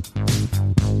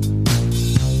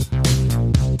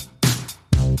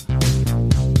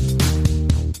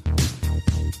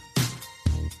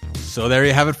 So there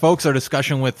you have it, folks. Our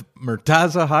discussion with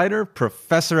Murtaza Haider,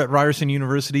 professor at Ryerson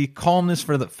University, columnist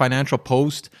for the Financial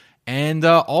Post, and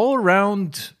all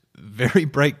around very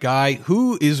bright guy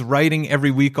who is writing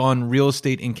every week on real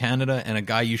estate in Canada and a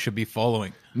guy you should be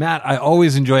following. Matt, I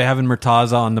always enjoy having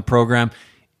Murtaza on the program.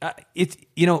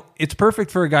 It's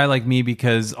perfect for a guy like me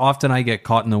because often I get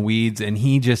caught in the weeds and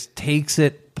he just takes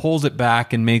it, pulls it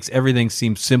back, and makes everything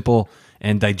seem simple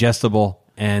and digestible.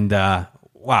 And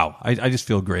wow, I just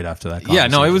feel great after that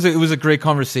conversation. Yeah, no, it was a great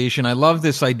conversation. I love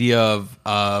this idea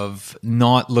of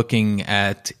not looking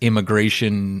at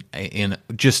immigration in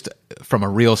just from a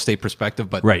real estate perspective,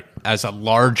 but right. as a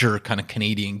larger kind of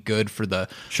Canadian good for the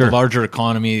Sure. larger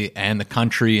economy and the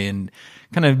country, and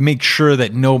kind of make sure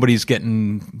that nobody's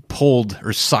getting pulled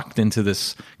or sucked into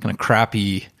this kind of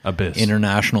crappy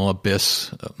international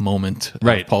abyss moment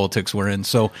right. of politics we're in.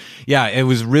 So yeah, it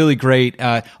was really great.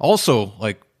 Also,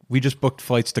 like, we just booked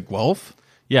flights to Guelph.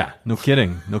 Yeah, no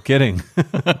kidding.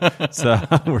 So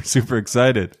we're super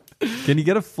excited. Can you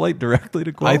get a flight directly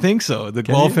to Guelph? I think so. The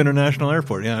Guelph International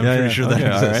Airport. Yeah, I'm pretty sure that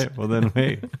exists. All right. Well, then,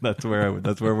 hey, that's where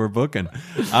we're booking.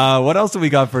 What else do we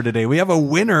got for today? We have a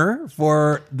winner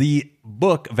for the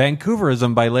book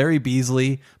Vancouverism by Larry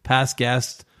Beasley, past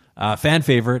guest, fan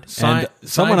favorite, and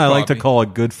someone I like to call a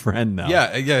good friend now.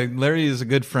 Yeah. Larry is a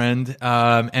good friend.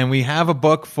 And we have a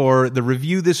book for the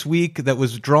review this week that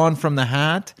was drawn from the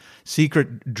hat.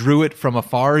 Secret drew it from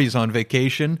afar. He's on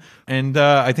vacation. And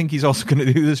I think he's also going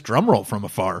to do this drum roll from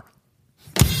afar.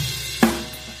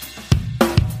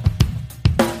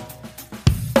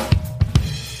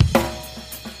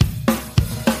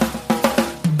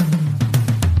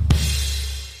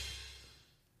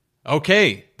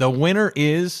 Okay, the winner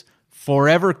is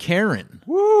Forever Karen.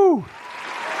 Woo!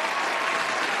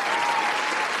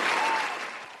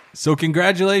 So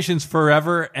congratulations,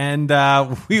 Forever, and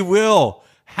we will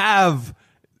have.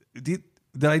 Did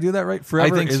I do that right?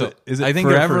 Forever. I think so. Is it I think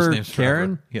Forever her first name's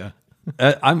Karen? Forever.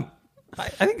 Yeah.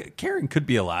 I think Karen could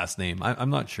be a last name. I'm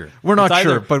not sure. We're not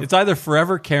sure, but it's either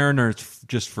Forever Karen or it's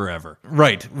just Forever.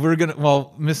 Right. We're gonna.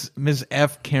 Miss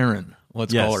F. Karen.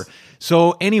 Let's call her.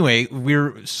 So anyway,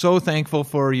 we're so thankful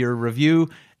for your review.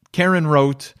 Karen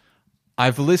wrote,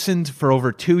 I've listened for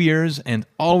over 2 years and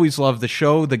always loved the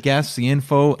show, the guests, the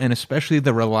info, and especially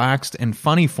the relaxed and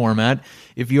funny format.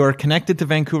 If you are connected to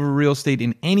Vancouver real estate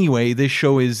in any way, this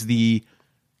show is the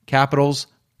capitals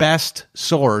best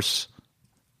source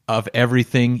of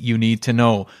everything you need to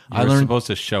know. You're supposed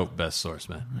to shout best source,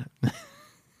 man.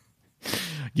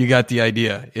 You got the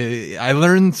idea. I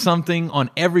learned something on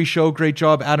every show. Great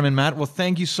job, Adam and Matt. Well,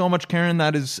 thank you so much, Karen.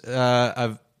 That is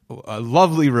a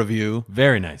lovely review.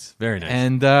 Very nice. Very nice.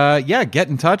 And get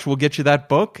in touch. We'll get you that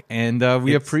book, and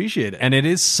we appreciate it. And it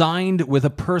is signed with a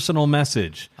personal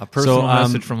message. A personal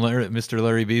message from Mr.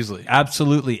 Larry Beasley.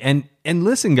 Absolutely. And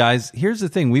listen, guys, here's the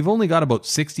thing. We've only got about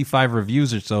 65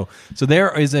 reviews or so. So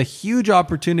there is a huge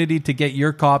opportunity to get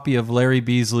your copy of Larry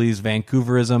Beasley's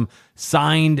Vancouverism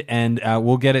signed, and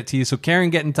we'll get it to you. So Karen,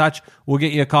 get in touch. We'll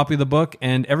get you a copy of the book.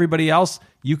 And everybody else,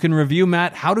 you can review.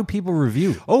 Matt, how do people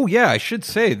review? Oh, yeah, I should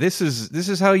say, this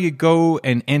is how you go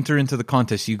and enter into the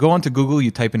contest. You go onto Google, you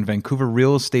type in Vancouver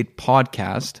Real Estate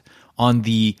Podcast. On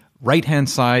the right-hand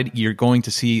side, you're going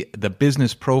to see the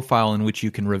business profile in which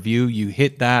you can review. You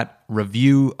hit that,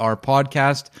 review our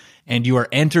podcast, and you are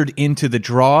entered into the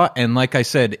draw. And like I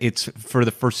said, it's for the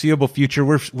foreseeable future.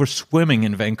 We're swimming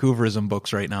in Vancouverism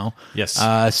books right now. Yes.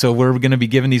 So we're going to be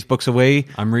giving these books away.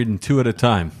 I'm reading 2 at a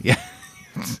time. Yeah.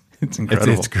 It's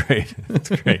incredible. It's great. It's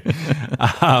great.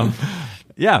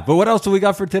 But what else do we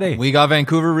got for today? We got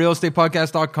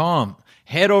VancouverRealEstatePodcast.com.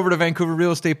 Head over to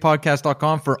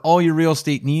VancouverRealEstatePodcast.com for all your real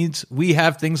estate needs. We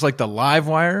have things like the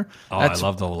Livewire. I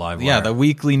love the Livewire. Yeah, the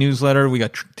weekly newsletter. We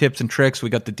got tips and tricks. We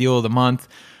got the deal of the month.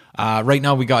 Right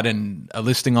now, we got a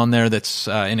listing on there that's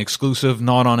an exclusive,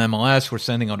 not on MLS. We're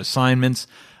sending out assignments.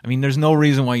 I mean, there's no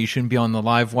reason why you shouldn't be on the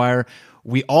Livewire.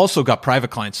 We also got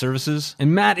private client services.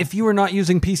 And Matt, if you are not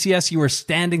using PCS, you are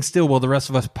standing still while the rest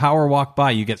of us power walk by.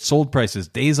 You get sold prices,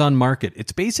 days on market.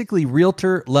 It's basically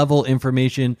realtor level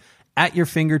information at your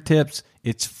fingertips.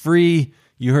 It's free.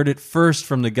 You heard it first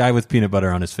from the guy with peanut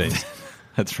butter on his face.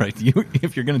 That's right.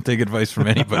 If you're going to take advice from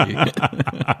anybody.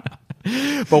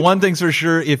 But one thing's for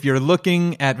sure, if you're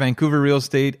looking at Vancouver real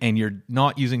estate and you're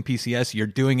not using PCS, you're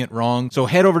doing it wrong. So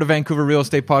head over to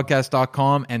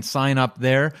VancouverRealEstatePodcast.com and sign up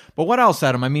there. But what else,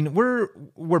 Adam? I mean,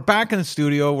 we're back in the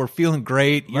studio. We're feeling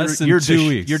great. Less than 2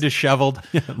 weeks. You're disheveled.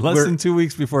 Yeah, less than 2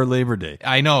 weeks before Labor Day.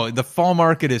 I know. The fall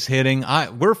market is hitting.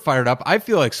 We're fired up. I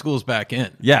feel like school's back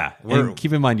in. Yeah. And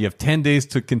keep in mind, you have 10 days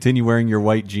to continue wearing your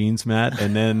white jeans, Matt,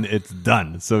 and then it's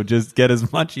done. So just get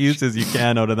as much use as you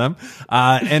can out of them.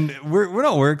 And we're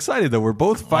we're excited though. We're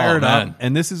both fired up,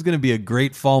 and this is going to be a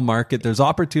great fall market. There's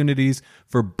opportunities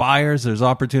for buyers, there's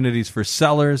opportunities for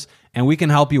sellers, and we can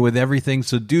help you with everything.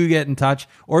 So do get in touch,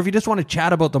 or if you just want to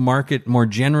chat about the market more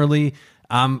generally.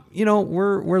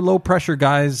 We're low pressure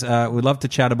guys. We'd love to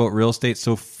chat about real estate.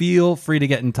 So feel free to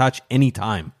get in touch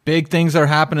anytime. Big things are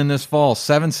happening this fall.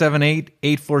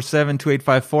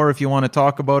 778-847-2854 if you want to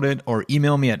talk about it, or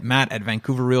email me at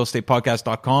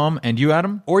matt@vancouverrealestatepodcast.com. And you,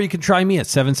 Adam? Or you can try me at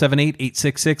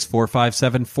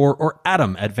 778-866-4574 or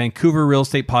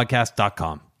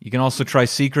adam@vancouverrealestatepodcast.com. You can also try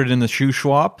Secret in the Shoe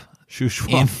Swap.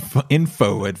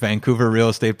 Info at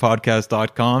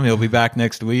vancouverrealestatepodcast.com. He'll be back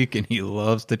next week, and he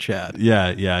loves to chat.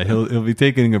 Yeah. He'll be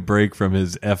taking a break from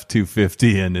his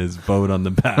F-250 and his boat on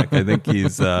the back. I think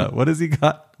he's what has he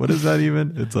got? What is that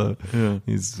even?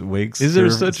 He's wakes. Is there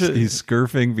such a? He's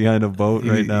scurfing behind a boat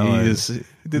right now. Did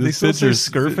they still say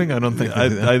scurfing? I don't think. I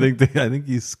think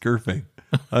he's scurfing.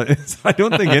 I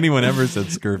don't think anyone ever said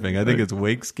scurfing. I think it's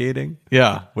wake skating.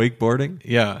 Yeah, wakeboarding.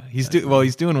 Yeah, he's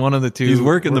doing one of the two. He's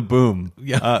working the boom.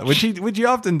 Yeah, which he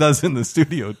often does in the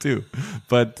studio too.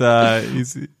 But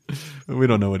we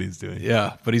don't know what he's doing.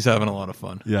 Yeah, but he's having a lot of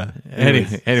fun. Yeah.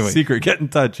 Anyway, Secret, get in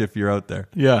touch if you're out there.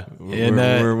 Yeah,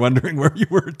 we're wondering where you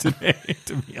were today.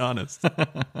 To be honest.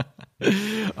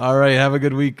 All right, have a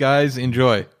good week, guys.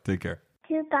 Enjoy. Take care.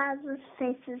 2000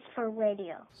 Faces for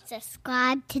Radio.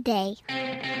 Subscribe today.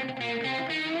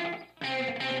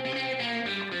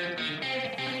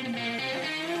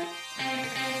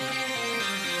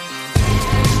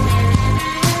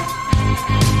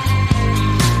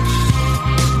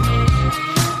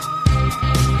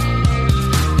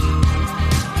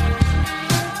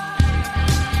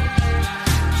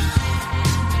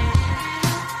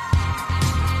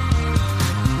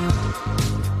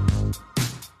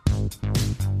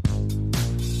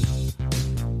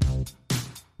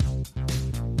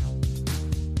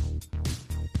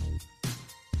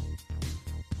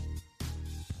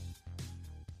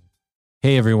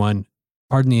 Hey everyone,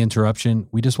 pardon the interruption.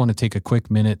 We just want to take a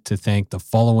quick minute to thank the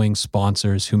following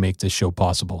sponsors who make this show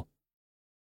possible.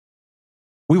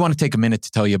 We want to take a minute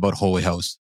to tell you about Holy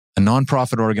House, a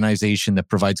nonprofit organization that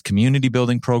provides community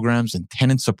building programs and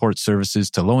tenant support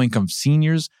services to low-income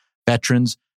seniors,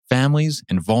 veterans, families,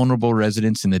 and vulnerable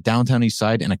residents in the downtown east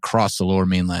side and across the lower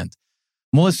mainland.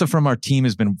 Melissa from our team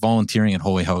has been volunteering at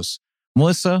Holy House.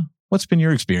 Melissa, what's been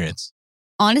your experience?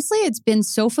 Honestly, it's been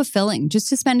so fulfilling just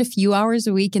to spend a few hours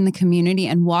a week in the community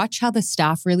and watch how the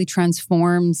staff really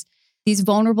transforms these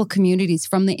vulnerable communities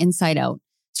from the inside out,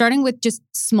 starting with just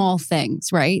small things,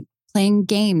 right? Playing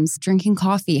games, drinking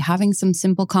coffee, having some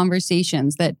simple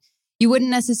conversations that you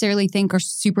wouldn't necessarily think are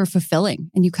super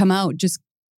fulfilling. And you come out just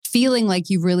feeling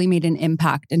like you've really made an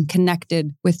impact and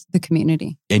connected with the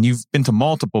community. And you've been to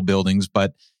multiple buildings,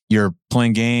 but you're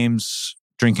playing games,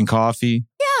 drinking coffee.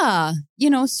 Yeah,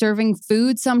 serving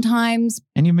food sometimes.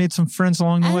 And you made some friends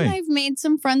along the way. And I've made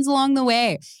some friends along the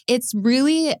way. It's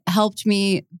really helped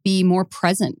me be more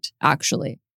present,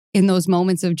 actually, in those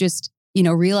moments of just,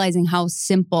 realizing how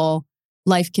simple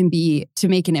life can be to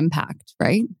make an impact,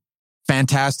 right?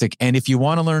 Fantastic. And if you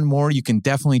want to learn more, you can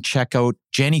definitely check out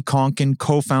Jenny Conkin,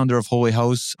 co-founder of Holy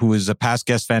House, who is a past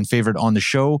guest fan favorite on the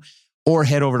show, or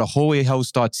head over to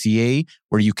holyhouse.ca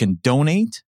where you can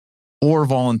donate or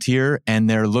volunteer, and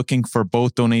they're looking for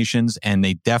both donations, and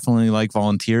they definitely like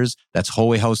volunteers. That's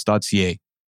holyhouse.ca.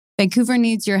 Vancouver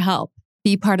needs your help.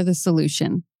 Be part of the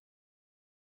solution.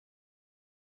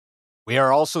 We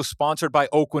are also sponsored by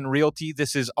Oakwyn Realty.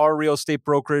 This is our real estate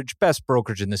brokerage, best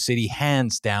brokerage in the city,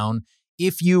 hands down.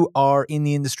 If you are in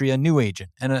the industry, a new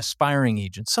agent, an aspiring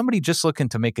agent, somebody just looking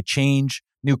to make a change,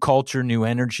 new culture, new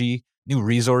energy, new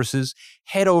resources,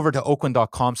 head over to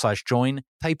oakwyn.com/join,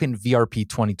 type in VRP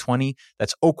 2020.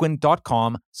 That's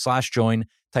oakwyn.com/join,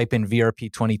 type in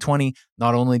VRP 2020.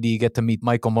 Not only do you get to meet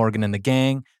Michael Morgan and the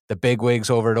gang, the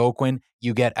bigwigs over at Oakwyn,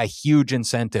 you get a huge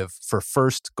incentive for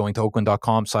first going to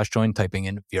oakwyn.com/join, typing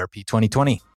in VRP 2020.